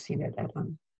definitely, I've seen it at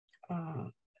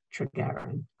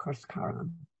Tregaron,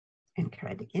 Corsicaran, and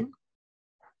Ceredigion.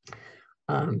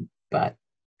 But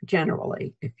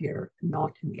generally, if you're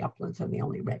not in the uplands, then the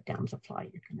only red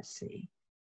damselfly you're going to see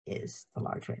is the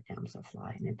large red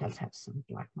damselfly, and it does have some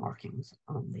black markings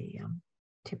on the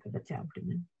tip of its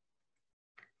abdomen.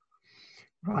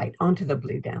 Right, onto the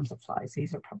blue damselflies.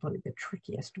 These are probably the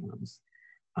trickiest ones.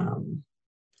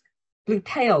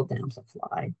 Blue-tailed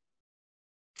damselfly,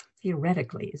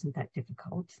 theoretically, isn't that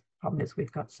difficult. Problem is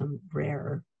we've got some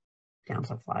rare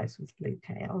damselflies with blue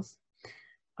tails.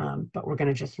 But we're going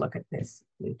to just look at this,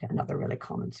 another really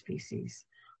common species.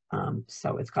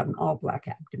 So it's got an all-black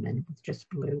abdomen with just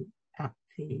blue at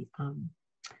the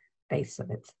base of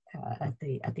its, at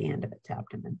the end of its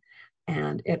abdomen.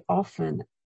 And it often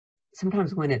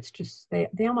sometimes when it's just, they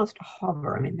almost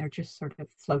hover. I mean, they're just sort of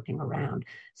floating around.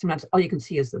 Sometimes all you can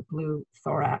see is the blue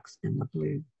thorax and the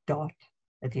blue dot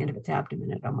at the end of its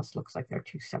abdomen. It almost looks like they're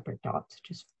two separate dots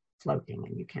just floating,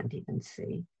 and you can't even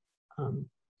see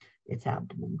its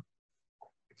abdomen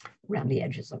around the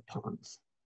edges of ponds.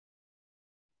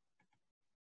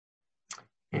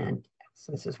 And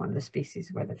so this is one of the species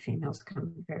where the females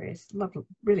come in various lovely,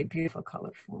 really beautiful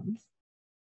colored forms.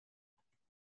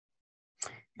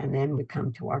 And then we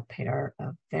come to our pair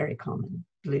of very common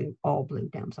blue, all blue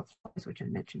damselflies, which I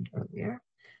mentioned earlier.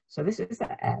 So this is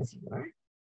the azure.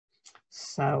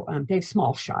 So Dave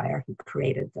Smallshire, who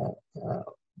created the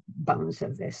bones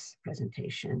of this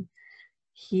presentation,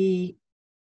 he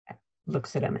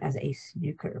looks at him as a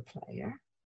snooker player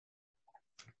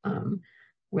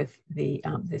with the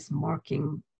this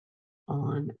marking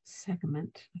on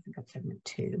segment, I think that's segment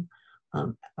 2,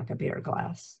 like a beer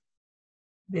glass.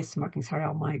 This marking, sorry,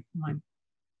 all my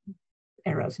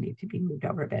arrows need to be moved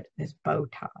over a bit, this bow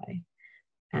tie.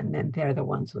 And then they're the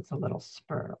ones with a little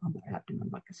spur on their abdomen,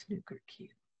 like a snooker cue.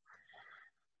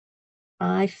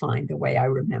 I find the way I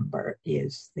remember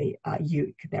is the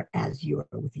they're azure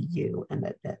with a U, and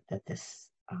that this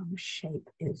shape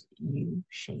is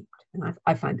U-shaped. And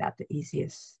I find that the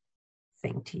easiest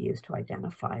thing to use to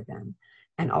identify them.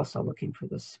 And also looking for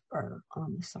the spur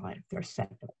on the side if they're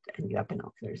separate, and you have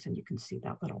binoculars and you can see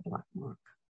that little black mark.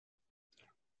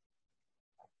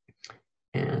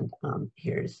 And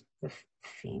here's the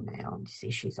female, and you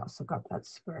see she's also got that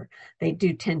spur. They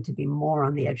do tend to be more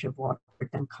on the edge of water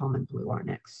than common blue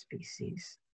arnex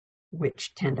species,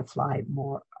 which tend to fly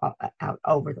more out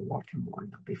over the water more,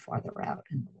 and they'll be farther out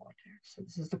in the water. So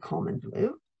this is the common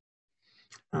blue.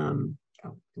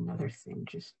 Oh, another thing,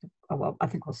 well, I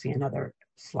think we'll see another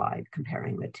slide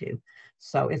comparing the two.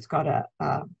 So it's got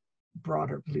a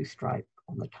broader blue stripe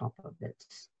on the top of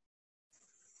its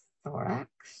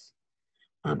thorax,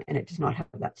 and it does not have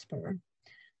that spur.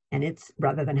 And it's,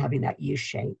 rather than having that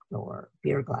U-shape or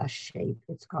beer glass shape,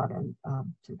 it's got an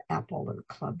sort of apple or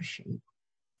club shape.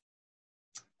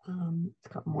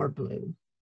 It's got more blue.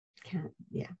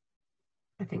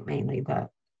 I think mainly the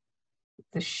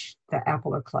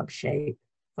apple or club shape,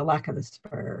 the lack of the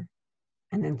spur,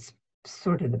 and then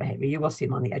sort of the behavior. You will see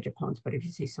them on the edge of ponds, but if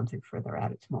you see something further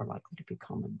out, it's more likely to be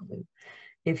common blue.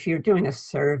 If you're doing a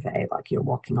survey, like you're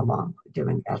walking along,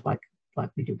 doing like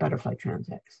we do butterfly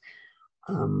transects,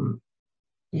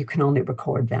 you can only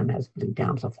record them as blue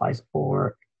damselflies,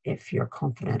 or if you're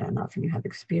confident enough and you have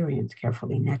experience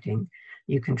carefully netting,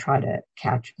 you can try to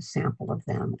catch a sample of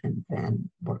them and then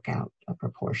work out a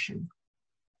proportion.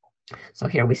 So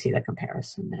here we see the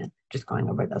comparison then, just going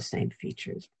over those same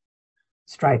features.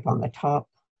 Stripe on the top,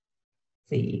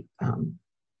 the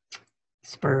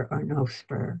spur or no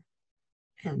spur,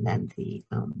 and then the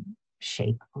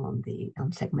shape on the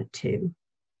segment 2.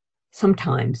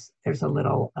 Sometimes there's a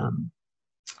little,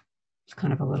 it's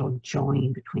kind of a little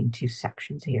join between two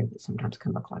sections here that sometimes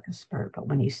can look like a spur, but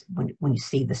when you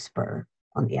see the spur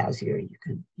on the azure,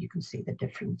 you can see the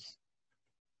difference.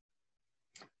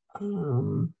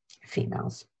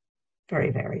 Females,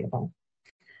 very variable.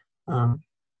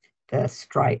 The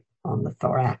stripe on the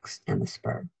thorax and the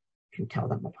spur can tell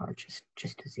them apart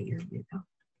just as easily.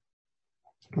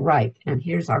 Right, and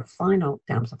here's our final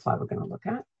damselfly we're going to look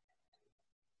at.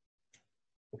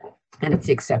 And it's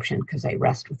the exception because they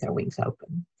rest with their wings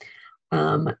open.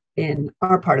 In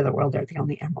our part of the world, they're the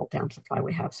only emerald damselfly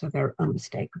we have, so they're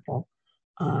unmistakable.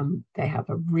 They have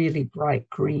a really bright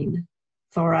green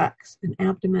thorax and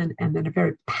abdomen, and then a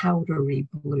very powdery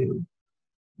blue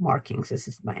markings. This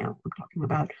is the male I'm talking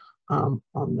about, on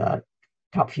the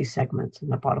top few segments and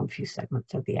the bottom few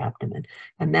segments of the abdomen.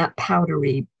 And that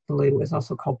powdery blue is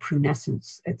also called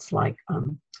prunescence. It's like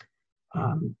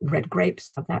red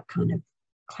grapes, of that kind of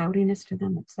cloudiness to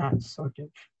them. It's that sort of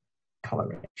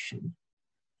coloration.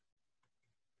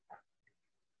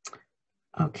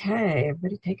 Okay,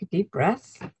 everybody take a deep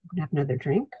breath. I'm gonna have another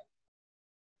drink.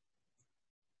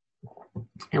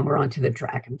 And we're on to the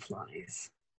dragonflies.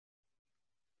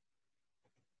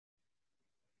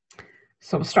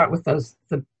 So we'll start with those,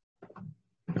 the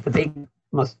big,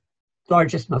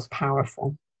 largest, most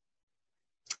powerful.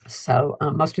 So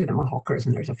most of them are hawkers,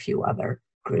 and there's a few other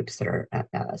groups that are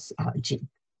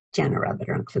genera that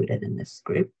are included in this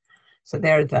group. So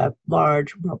they're the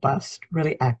large, robust,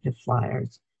 really active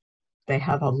flyers. They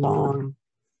have a long,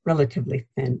 relatively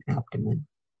thin abdomen,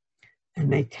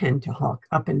 and they tend to hawk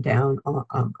up and down,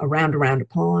 around a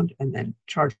pond, and then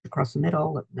charge across the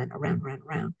middle, and then around,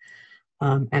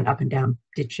 and up and down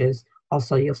ditches.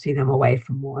 Also, you'll see them away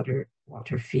from water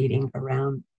feeding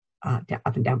around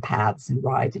up and down paths and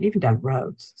rides, and even down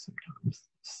roads sometimes.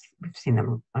 We've seen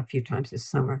them a few times this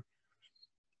summer.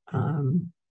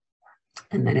 And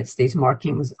then it's these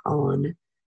markings on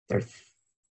their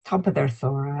top of their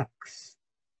thorax,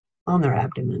 on their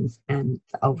abdomens, and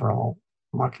the overall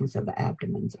markings of the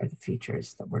abdomens are the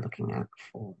features that we're looking at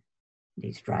for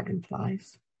these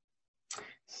dragonflies.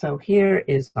 So here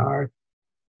is our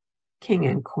king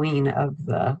and queen of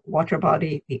the water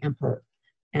body, the emperor.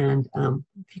 And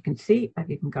if you can see, I've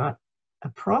even got a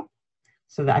prop.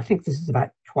 So that I think this is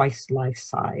about twice life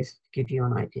size, to give you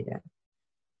an idea.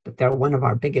 But they're one of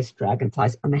our biggest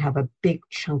dragonflies, and they have a big,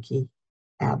 chunky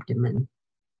abdomen,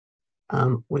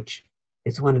 which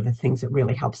is one of the things that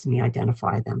really helps me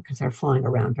identify them, because they're flying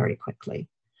around very quickly.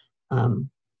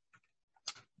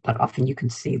 But often you can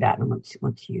see that, and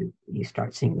once you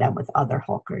start seeing them with other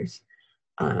hawkers,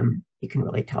 you can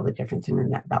really tell the difference. And in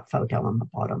that photo on the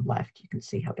bottom left, you can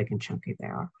see how big and chunky they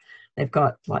are. They've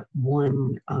got like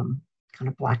one kind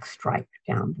of black stripe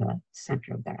down the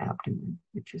center of their abdomen,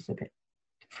 which is a bit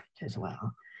different as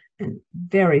well. And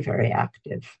very, very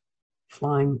active.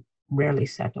 Flying rarely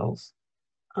settles,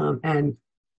 and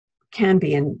can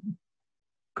be in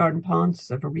garden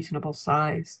ponds of a reasonable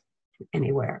size,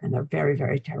 anywhere. And they're very,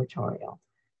 very territorial.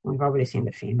 We've already seen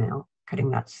the female cutting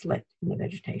that slit in the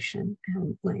vegetation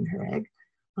and laying her egg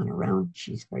on her own.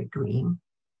 She's very green.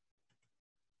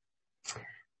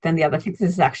 Then the other thing,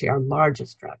 this is actually our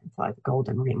largest dragonfly, the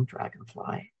golden ring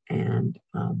dragonfly. And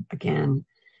again,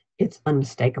 it's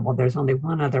unmistakable. There's only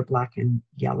one other black and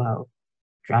yellow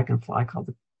dragonfly called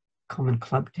the common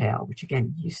clubtail, which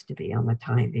again used to be on the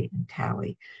Tiny and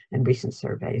Towie. In recent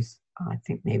surveys, I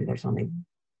think maybe there's only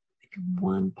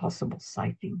one possible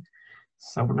sighting.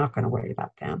 So we're not going to worry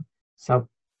about them. So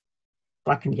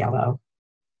black and yellow,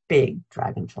 big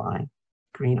dragonfly,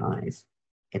 green eyes,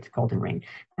 it's golden ring.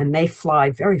 And they fly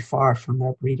very far from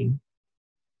their breeding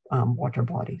water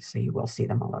bodies. So you will see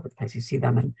them all over the place. You see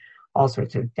them in all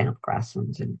sorts of damp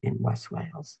grasslands in West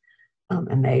Wales.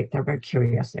 And they're very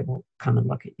curious. They will come and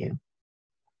look at you.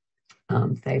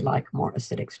 They like more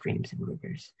acidic streams and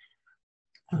rivers.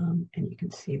 And you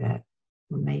can see that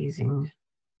amazing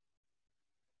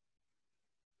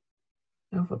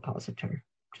ovipositor.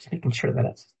 Just making sure that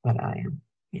it's that I am,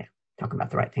 talking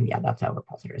about the right thing. Yeah, that's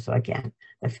ovipositor. So again,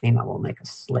 the female will make a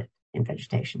slit in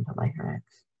vegetation to lay her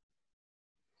eggs.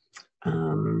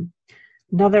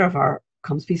 Another of our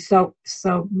common species.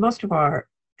 So most of our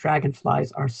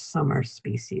dragonflies are summer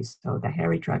species. So the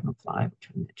hairy dragonfly, which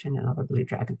I mentioned, and other blue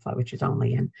dragonfly, which is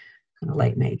only in kind of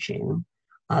late May, June.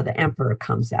 The emperor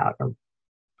comes out or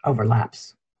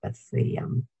overlaps with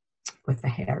the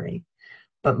hairy,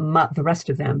 but the rest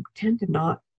of them tend to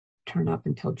not turn up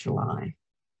until July.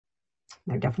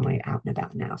 They're definitely out and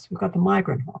about now. So we've got the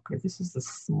migrant hawker. This is the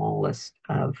smallest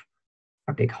of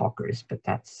our big hawkers, but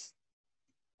that's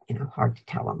hard to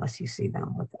tell unless you see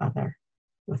them with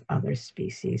other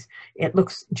species. It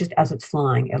looks, just as it's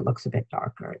flying, it looks a bit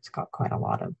darker. It's got quite a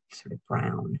lot of sort of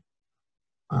brown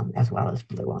as well as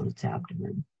blue on its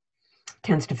abdomen.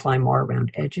 Tends to fly more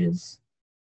around edges.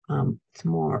 It's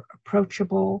more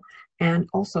approachable, and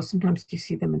also sometimes you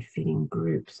see them in feeding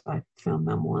groups. I found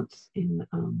them once in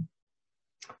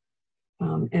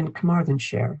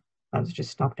Carmarthenshire. I was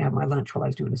just stopped to have my lunch while I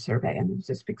was doing a survey, and there was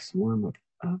this big swarm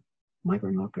of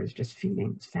migrant hawkers just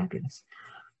feeding. It's fabulous.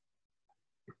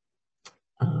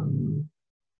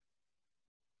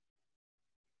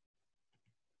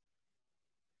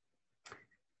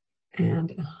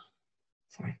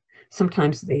 Sorry,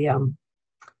 sometimes the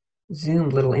Zoom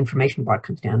little information bar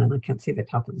comes down and I can't see the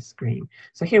top of the screen.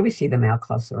 So here we see the male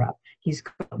closer up. He's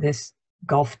got this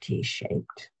golf tee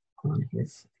shaped on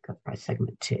his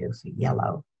segment 2, so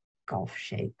yellow golf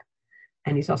shape.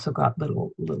 And he's also got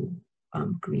little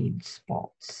green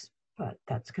spots, but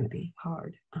that's going to be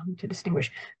hard to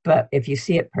distinguish. But if you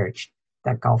see it perched,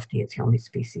 that golf tee, it's the only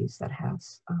species that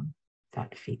has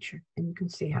that feature. And you can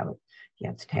see how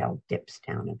its tail dips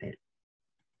down a bit.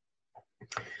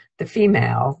 The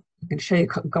female, I can show you,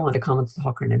 go on to comments the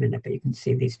hawker in a minute, but you can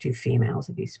see these two females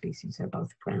of these species are both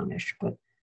brownish, but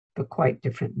quite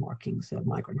different markings of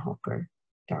migrant hawker,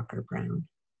 darker brown.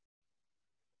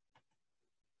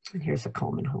 And here's a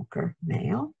common hawker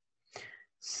male.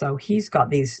 So he's got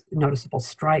these noticeable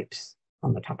stripes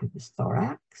on the top of his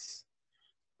thorax.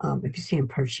 If you see him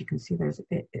perched, you can see there's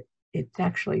it's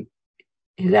actually,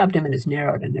 his abdomen is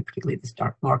narrowed, and particularly this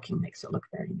dark marking makes it look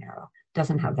very narrow.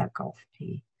 Doesn't have that golf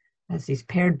tee. It has these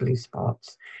paired blue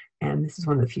spots, and this is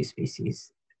one of the few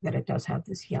species that it does have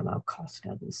this yellow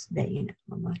costa, this vein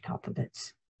on the top of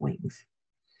its wings.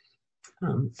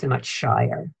 It's a much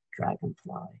shyer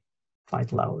dragonfly,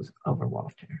 flies low over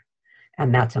water.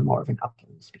 And that's a more of an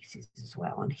upland species as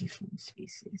well, and heathland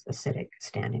species, acidic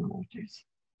standing waters.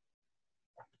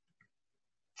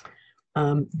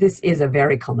 This is a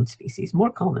very common species, more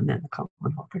common than the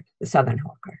common hawker, the southern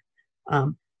hawker.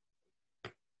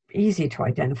 Easy to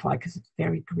identify because it's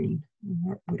very green.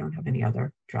 We don't have any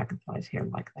other dragonflies here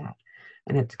like that.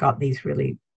 And it's got these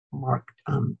really marked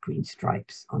green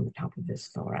stripes on the top of his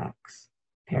thorax,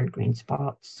 paired green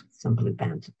spots, some blue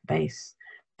bands at the base.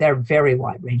 They're very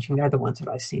wide ranging. They're the ones that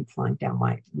I've seen flying down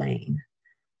my lane,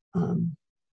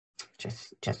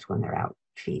 just when they're out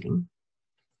feeding.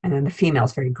 And then the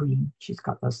female's very green. She's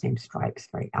got those same stripes,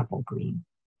 very apple green,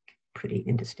 pretty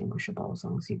indistinguishable as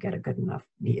long as you get a good enough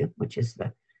view, which is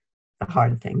the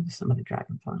hard thing with some of the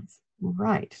dragonflies.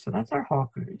 Right, so that's our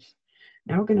hawkers.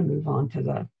 Now we're going to move on to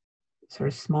the sort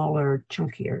of smaller,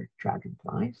 chunkier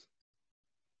dragonflies.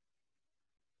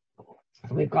 So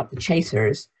we've got the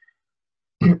chasers.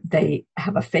 They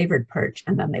have a favored perch,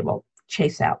 and then they will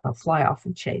chase out. They'll fly off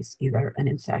and chase either an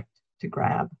insect to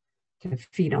grab, to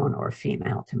feed on, or a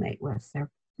female to mate with. They're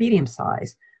medium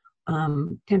size,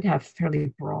 tend to have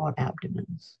fairly broad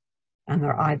abdomens, and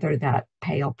they're either that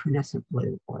pale prunescent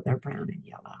blue or they're brown and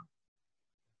yellow.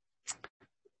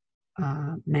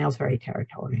 Male's very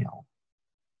territorial.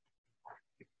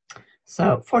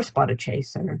 So four-spotted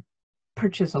chaser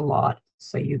perches a lot,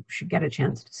 so you should get a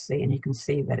chance to see, and you can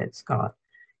see that it's got,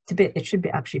 it should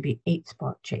actually be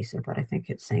 8-spot chaser, but I think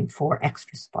it's saying 4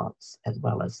 extra spots as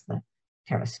well as the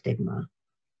pterostigma.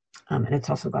 And it's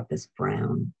also got this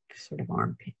brown sort of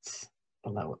armpits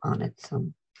below on its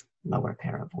lower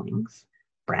pair of wings,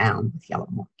 brown with yellow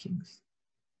markings.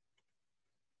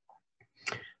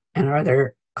 And our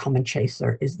other common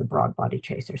chaser is the broad body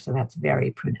chaser. So that's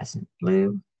very prunescent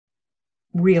blue,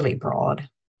 really broad,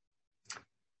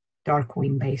 dark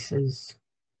wing bases,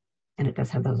 and it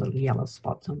does have those little yellow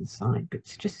spots on the side, but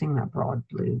it's just seeing that broad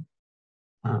blue.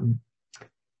 I'll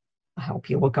help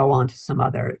you. We'll go on to some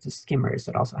other, the skimmers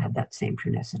that also have that same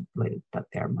prunescent blue, but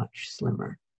they're much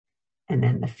slimmer. And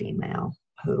then the female,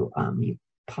 who you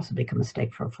possibly can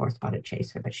mistake for a 4-spotted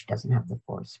chaser, but she doesn't have the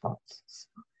 4 spots. So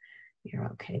you're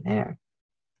okay there.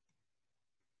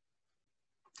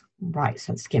 Right,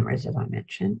 so skimmers, as I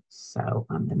mentioned. So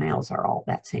the males are all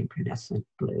that same prunescent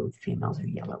blue. Females are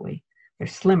yellowy. They're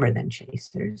slimmer than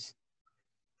chasers,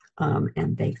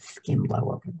 and they skim low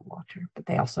over the water, but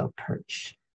they also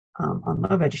perch on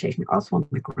low vegetation. Also on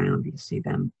the ground, you see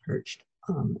them perched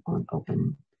on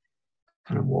open,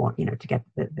 kind of warm, to get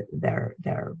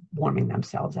they're warming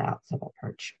themselves out. So they'll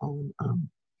perch on,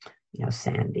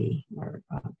 sandy or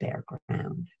bare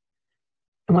ground.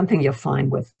 And one thing you'll find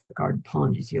with the garden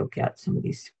pond is you'll get some of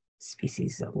these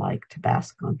species that like to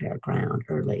bask on bare ground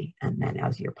early, and then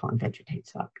as your pond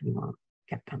vegetates up, you won't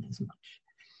get them as much.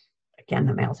 Again,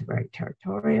 the males are very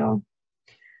territorial.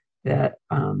 The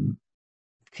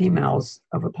females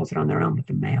oviposit on their own, but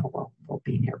the male will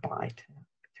be nearby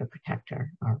to protect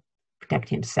her, or protect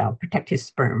himself, protect his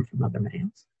sperm from other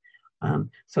males.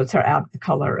 So it's the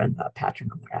color and the pattern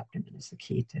on their abdomen is the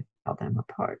key to tell them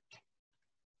apart.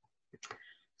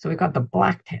 So we've got the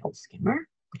black-tailed skimmer,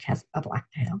 which has a black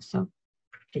tail, so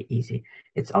pretty easy.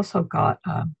 It's also got,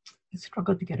 I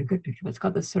struggled to get a good picture, but it's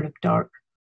got this sort of dark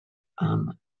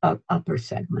upper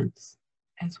segments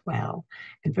as well,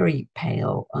 and very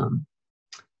pale,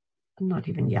 not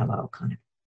even yellow, kind of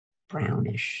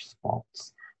brownish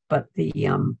spots. But the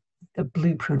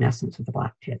blue prunescence of the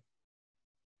black tip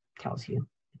tells you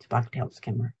it's black-tailed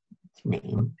skimmer. Its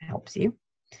name helps you.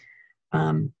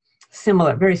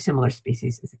 Very similar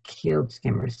species is a keeled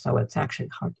skimmer, so it's actually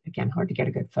hard to get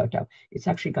a good photo. It's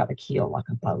actually got a keel like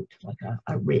a boat, like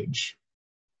a ridge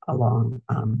along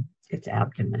its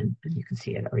abdomen, and you can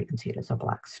see it, or you can see it as a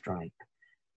black stripe,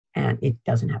 and it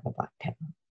doesn't have a black tail.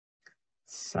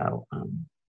 So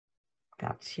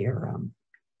that's your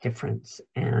difference,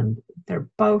 and they're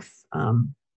both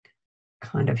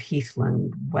kind of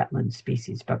heathland, wetland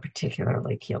species, but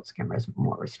particularly keeled skimmer is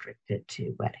more restricted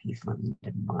to wet heathland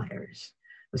and mires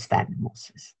with sphagnum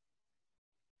mosses.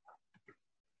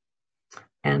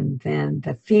 And then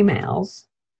the females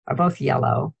are both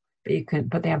yellow,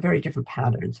 but they have very different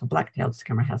patterns. So black-tailed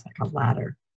skimmer has like a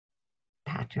ladder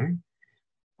pattern,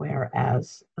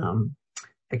 whereas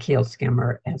the keeled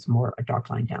skimmer has more a dark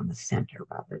line down the center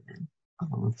rather than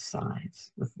along the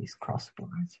sides with these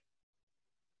crossbars.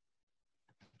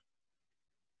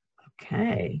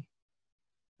 Okay,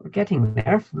 we're getting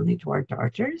there, finally to our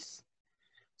darters.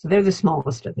 So they're the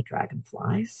smallest of the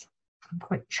dragonflies,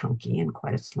 quite chunky and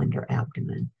quite a slender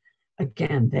abdomen.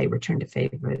 Again, they return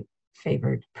to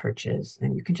favored perches,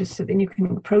 and you can just sit and you can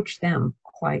approach them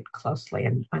quite closely.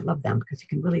 And I love them because you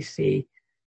can really see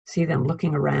see them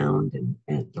looking around and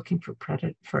looking for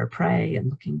prey and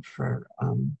looking for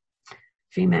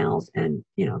females. And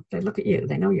you know, they look at you,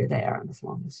 they know you're there, and as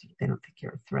long as they don't think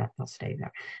you're a threat, they'll stay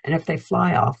there. And if they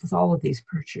fly off, with all of these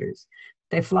perchers,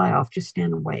 they fly off, just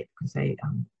stand and wait, because they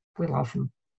will often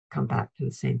come back to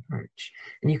the same perch.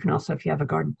 And you can also, if you have a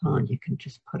garden pond, you can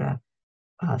just put a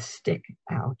stick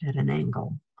out at an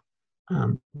angle,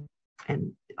 and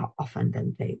often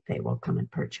then they will come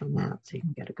and perch on that, so you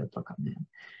can get a good look on them.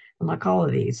 And like all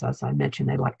of these, as I mentioned,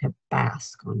 they like to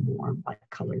bask on warm, light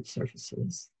colored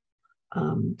surfaces.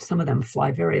 Some of them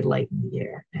fly very late in the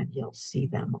year, and you'll see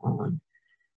them on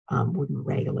wooden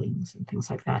railings and things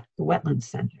like that. The Wetland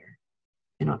Center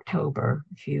in October,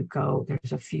 if you go,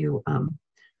 there's a few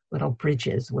little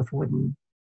bridges with wooden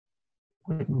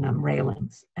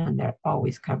railings, and they're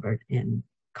always covered in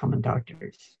common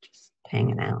darters, just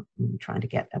hanging out and trying to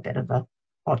get a bit of the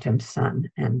autumn sun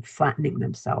and flattening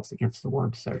themselves against the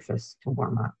warm surface to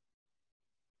warm up.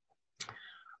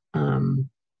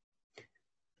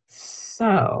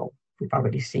 So we've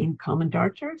already seen common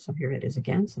darter. So here it is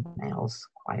again. So the male's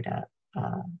quite a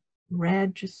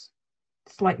red, just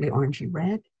slightly orangey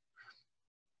red.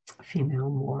 Female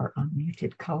more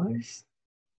muted colors.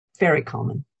 Very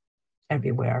common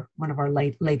everywhere. One of our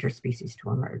later species to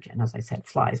emerge. And as I said,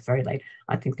 flies very late.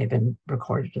 I think they've been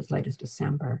recorded as late as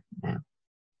December now.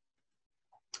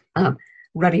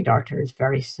 Ruddy darter is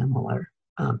very similar.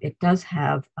 It does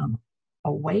have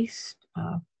a waist.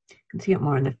 You can see it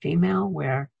more in the female,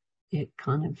 where it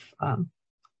kind of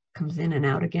comes in and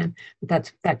out again.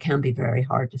 But that can be very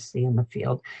hard to see in the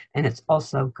field. And it's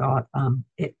also got,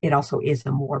 it also is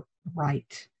a more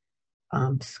bright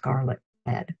scarlet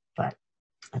red, but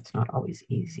that's not always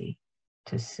easy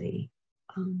to see.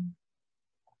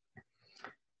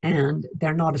 And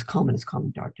they're not as common as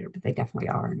common darter, but they definitely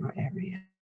are in our area.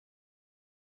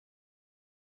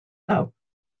 Oh,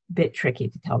 bit tricky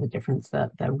to tell the difference.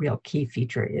 The real key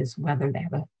feature is whether they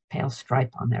have a pale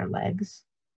stripe on their legs,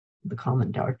 the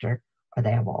common darter, or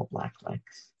they have all black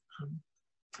legs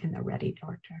in the ruddy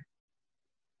darter.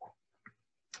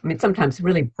 I mean, sometimes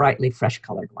really brightly fresh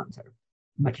colored ones are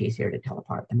much easier to tell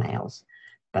apart, the males,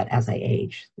 but as they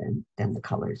age, then the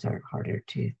colors are harder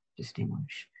to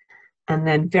distinguish. And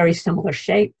then very similar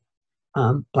shape,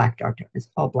 black darter is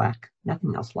all black,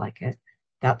 nothing else like it.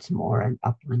 That's more an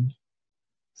upland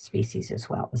species as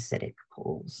well, acidic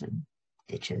pools and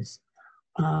ditches.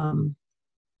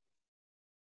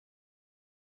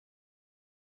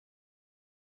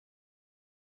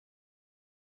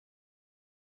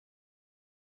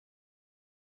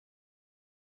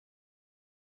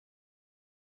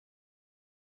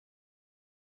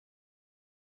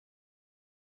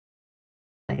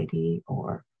 Lady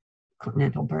or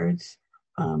continental birds.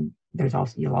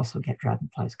 You'll also get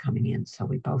dragonflies coming in. So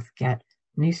we both get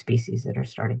new species that are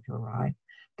starting to arrive,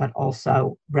 but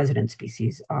also resident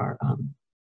species are,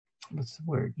 what's the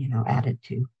word, added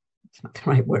to, it's not the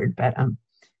right word, but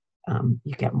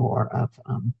you get more of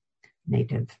our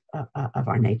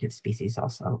native species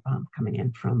also coming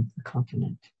in from the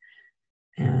continent.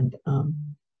 And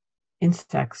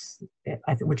insects,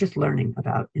 I think we're just learning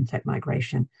about insect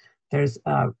migration. There's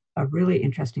a really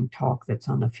interesting talk that's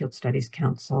on the Field Studies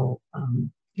Council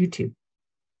YouTube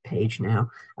page now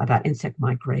about insect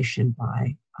migration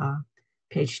by a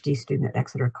PhD student at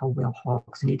Exeter called Will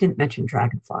Hawkes. And he didn't mention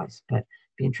dragonflies, but it'd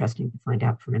be interesting to find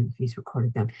out from him if he's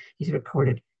recorded them. He's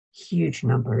recorded huge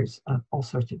numbers of all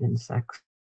sorts of insects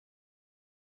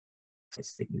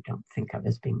that you don't think of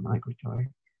as being migratory.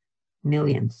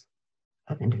 Millions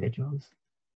of individuals.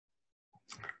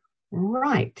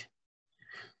 Right.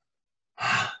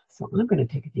 So I'm going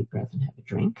to take a deep breath and have a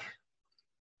drink.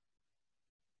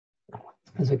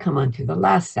 As we come on to the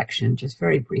last section, just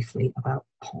very briefly about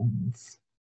ponds.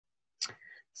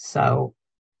 So,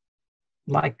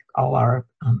 like all our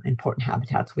important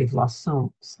habitats, we've lost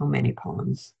so many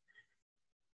ponds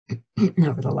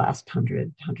over the last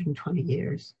 120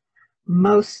 years.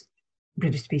 Most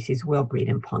British species will breed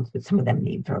in ponds, but some of them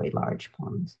need very large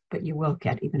ponds. But you will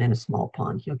get, even in a small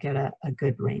pond, you'll get a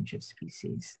good range of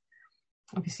species.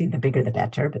 Obviously, the bigger the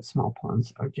better, but small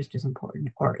ponds are just as important.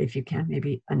 Or if you can,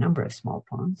 maybe a number of small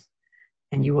ponds,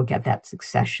 and you will get that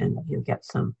succession. You'll get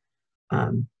some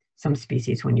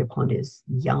species when your pond is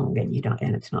young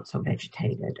and it's not so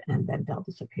vegetated, and then they'll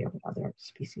disappear, but other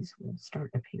species will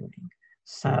start appearing.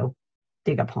 So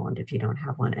dig a pond if you don't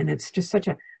have one. And it's just such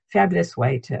a fabulous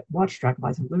way to watch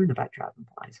dragonflies and learn about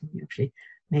dragonflies. When you actually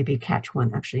maybe catch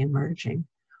one actually emerging,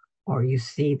 or you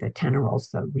see the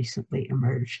teneroles that recently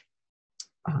emerged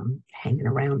hanging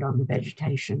around on the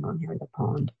vegetation on near the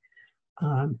pond.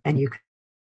 And you can,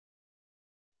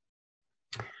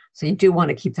 So you do want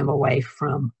to keep them away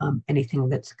from anything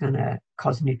that's going to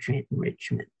cause nutrient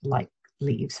enrichment, like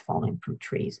leaves falling from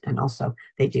trees. And also,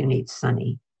 they do need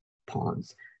sunny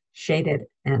ponds. Shaded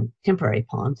and temporary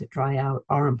ponds that dry out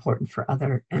are important for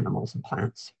other animals and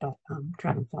plants, but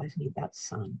dragonflies need that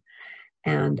sun.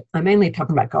 And I'm mainly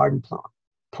talking about garden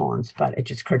ponds, but it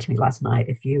just occurred to me last night,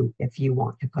 if you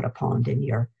want to put a pond in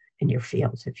your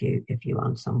fields, if you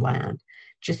own some land,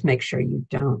 just make sure you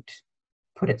don't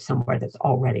put it somewhere that's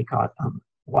already got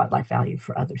wildlife value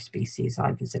for other species.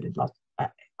 I visited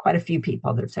quite a few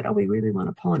people that have said, oh, we really want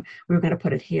a pond. We were going to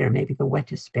put it here, maybe the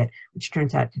wettest bit, which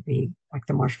turns out to be like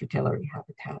the marsh fritillary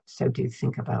habitat. So do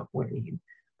think about where you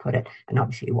put it. And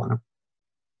obviously you want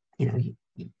to,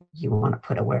 you want to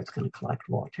put it where it's going to collect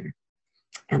water.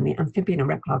 And the amphibian and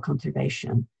reptile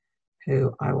conservation,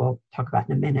 who I will talk about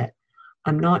in a minute,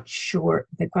 I'm not sure,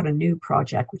 they've got a new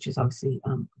project, which is obviously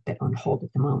a bit on hold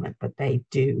at the moment, but they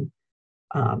do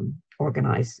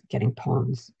organize getting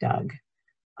ponds dug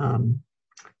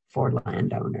for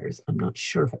landowners. I'm not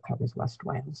sure if it covers West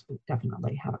Wales, but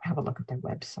definitely have a look at their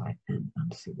website and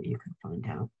see what you can find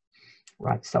out.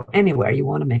 Right, so anywhere you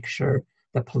want to make sure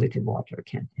that polluted water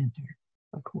can't enter,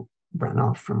 like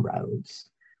runoff from roads,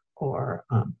 or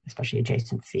especially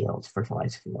adjacent fields,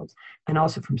 fertilized fields, and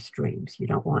also from streams. You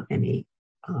don't want any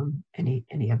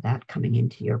of that coming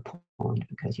into your pond,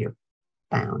 because you're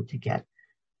bound to get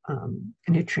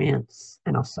nutrients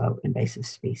and also invasive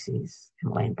species,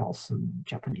 Himalayan balsam,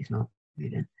 Japanese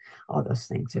knotweed, all those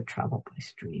things that travel by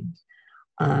streams.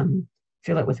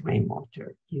 Fill it with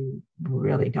rainwater. You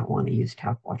really don't want to use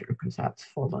tap water, because that's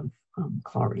full of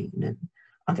chlorine and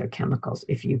other chemicals.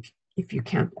 If you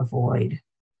can't avoid,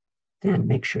 then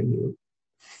make sure you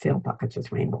fill buckets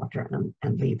with rainwater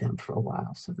and leave them for a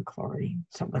while, so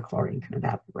some of the chlorine can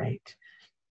evaporate.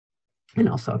 And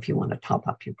also, if you want to top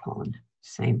up your pond,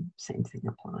 same thing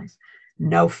applies.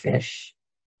 No fish,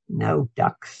 no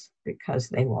ducks, because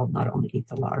they will not only eat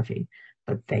the larvae,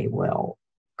 but they will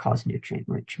cause nutrient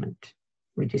enrichment,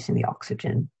 reducing the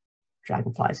oxygen.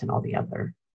 Dragonflies and all the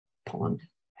other pond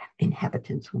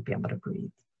inhabitants won't be able to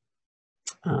breathe.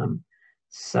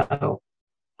 So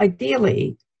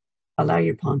ideally, allow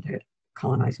your pond to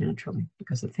colonize naturally,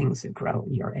 because the things that grow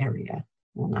in your area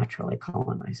will naturally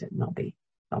colonize it, and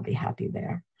they'll be happy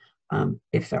there.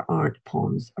 If there aren't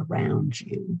ponds around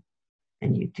you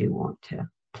and you do want to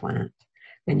plant,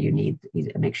 then you need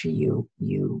to make sure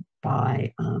you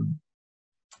buy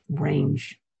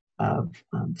range of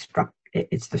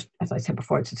as I said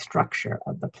before, it's the structure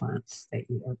of the plants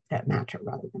that matter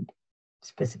rather than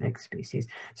specific species.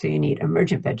 So you need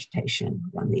emergent vegetation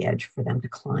around the edge for them to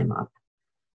climb up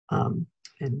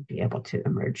and be able to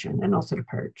emerge and also to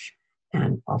perch.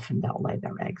 And often they'll lay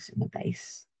their eggs in the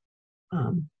base,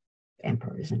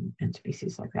 emperors and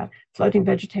species like that. Floating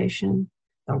vegetation,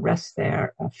 they'll rest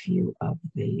there. A few of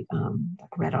the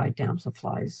like red-eyed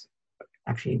damselflies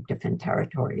actually defend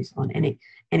territories on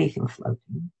anything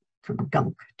floating, from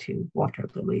gunk to water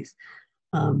lilies.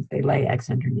 They lay eggs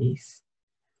underneath.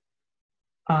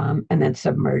 And then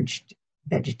submerged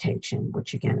vegetation,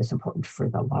 which again is important for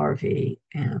the larvae,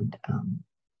 and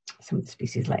some of the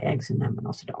species lay eggs in them, and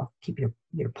also to keep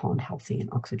your pond healthy and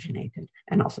oxygenated,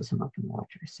 and also some open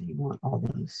water. So you want all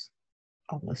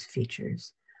those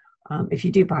features. If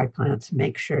you do buy plants,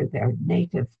 make sure they're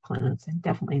native plants and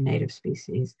definitely native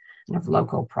species and of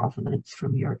local provenance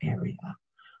from your area.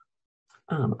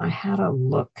 I had a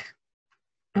look,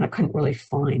 and I couldn't really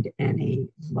find any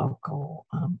local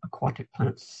aquatic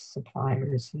plant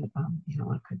suppliers that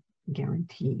I could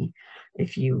guarantee.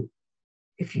 If you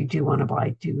do want to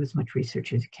buy, do as much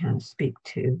research as you can. Speak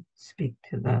to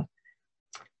the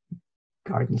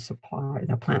garden supplier,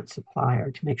 the plant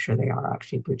supplier, to make sure they are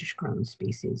actually British-grown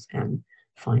species, and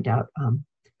find out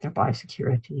their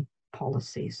biosecurity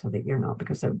policy, so that you're not,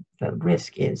 because the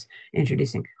risk is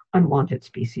introducing unwanted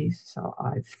species. So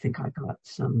I think I got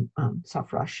some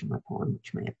soft rush in my pond,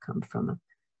 which may have come from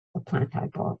a plant I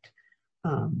bought,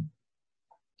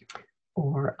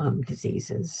 or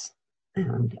diseases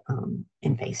and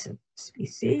invasive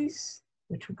species,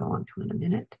 which we'll go on to in a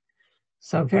minute.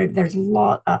 So there's a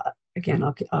lot, again,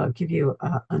 I'll give you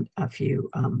a few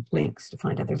links to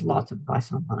find out. There's lots of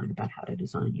advice online about how to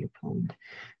design your pond.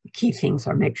 The key things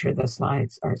are make sure the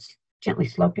slides are gently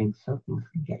sloping so things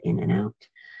can get in and out,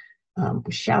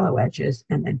 with shallow edges,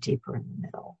 and then deeper in the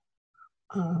middle.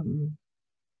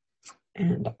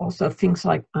 And also things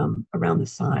like around the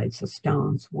sides, so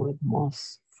stones, wood,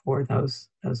 moss, for those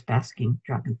basking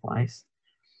dragonflies.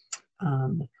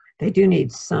 They do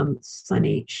need some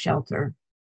sunny shelter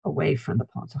away from the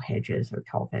pond, so hedges or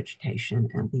tall vegetation,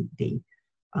 and the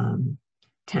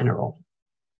tenorol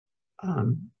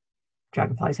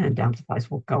dragonflies and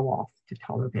damselflies will go off to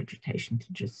taller vegetation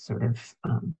to just sort of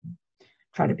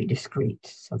try to be discreet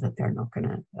so that they're not going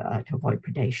to avoid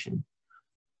predation.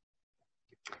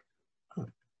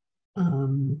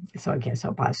 So again,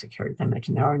 so biosecurity, I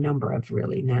mentioned there are a number of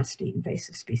really nasty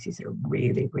invasive species that are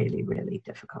really, really, really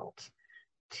difficult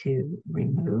to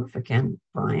remove. Again,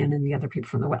 Brian and the other people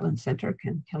from the Wetland Center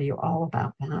can tell you all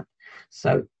about that.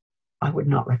 So I would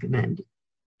not recommend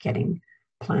getting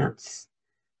plants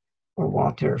or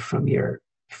water from your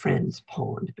friend's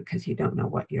pond because you don't know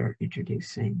what you're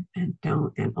introducing, and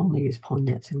only use pond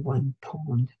nets in one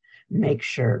pond. Make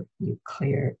sure you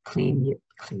clean your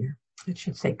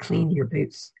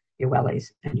boots, your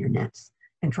wellies, and your nets,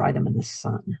 and dry them in the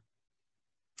sun.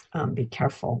 Be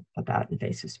careful about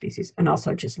invasive species, and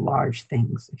also just large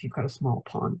things. If you've got a small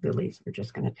pond, lilies are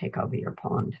just going to take over your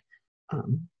pond.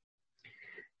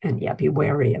 And yeah, be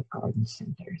wary of garden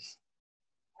centers.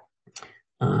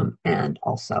 And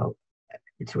also,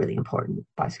 it's really important,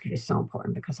 biosecurity is so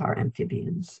important because our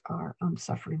amphibians are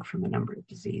suffering from a number of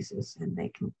diseases, and they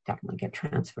can definitely get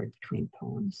transferred between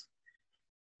ponds.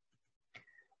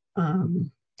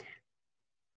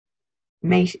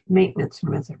 Maintenance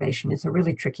and reservation is a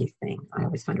really tricky thing. I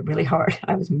always find it really hard.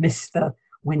 I always miss the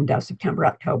window. September,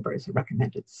 October is a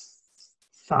recommended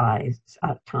size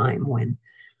time when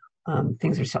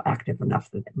things are so active enough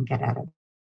that they can get at it.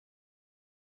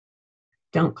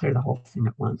 Don't clear the whole thing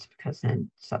at once because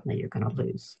then suddenly you're going to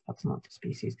lose lots and lots of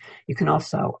species. You can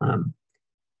also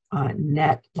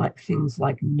net things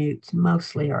like newts.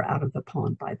 Mostly are out of the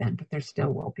pond by then, but there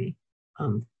still will be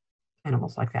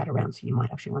animals like that around, so you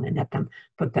might actually want to net them,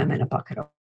 put them in a bucket,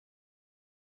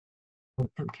 put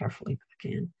them carefully back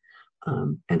in.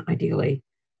 And ideally,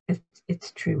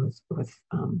 it's true with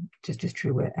just as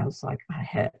true as like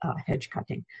hedge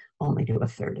cutting, only do a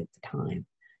third at the time.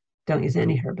 Don't use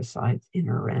any herbicides in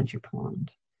or around your pond.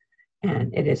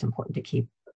 And it is important to keep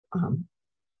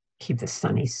the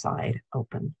sunny side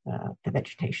open, the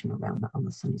vegetation around on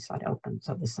the sunny side open,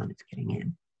 so the sun is getting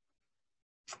in.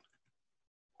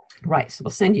 Right, so we'll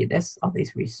send you all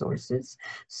these resources.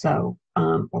 So,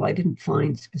 well, I didn't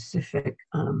find specific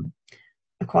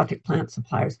aquatic plant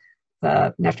suppliers.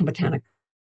 The National Botanic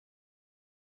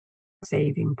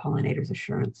Saving Pollinators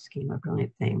Assurance Scheme, a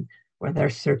brilliant thing, where they're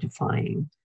certifying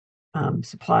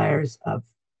suppliers of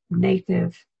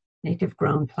native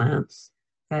grown plants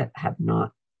that have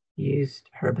not used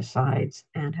herbicides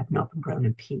and have not been grown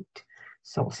in peat.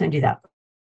 So we'll send you that.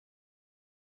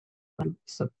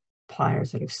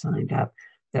 Suppliers that have signed up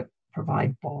that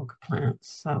provide bog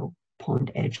plants, so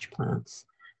pond edge plants.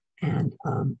 And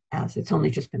as it's only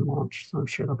just been launched, so I'm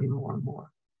sure there'll be more and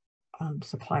more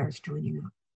suppliers joining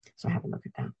up. So have a look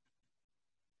at that.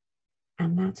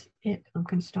 And that's it. I'm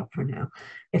going to stop for now.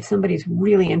 If somebody's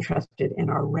really interested in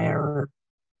our rarer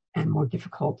and more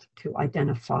difficult to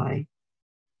identify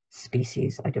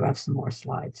species, I do have some more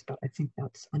slides, but I think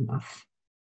that's enough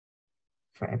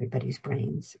for everybody's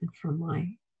brains and for my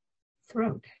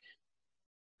throat.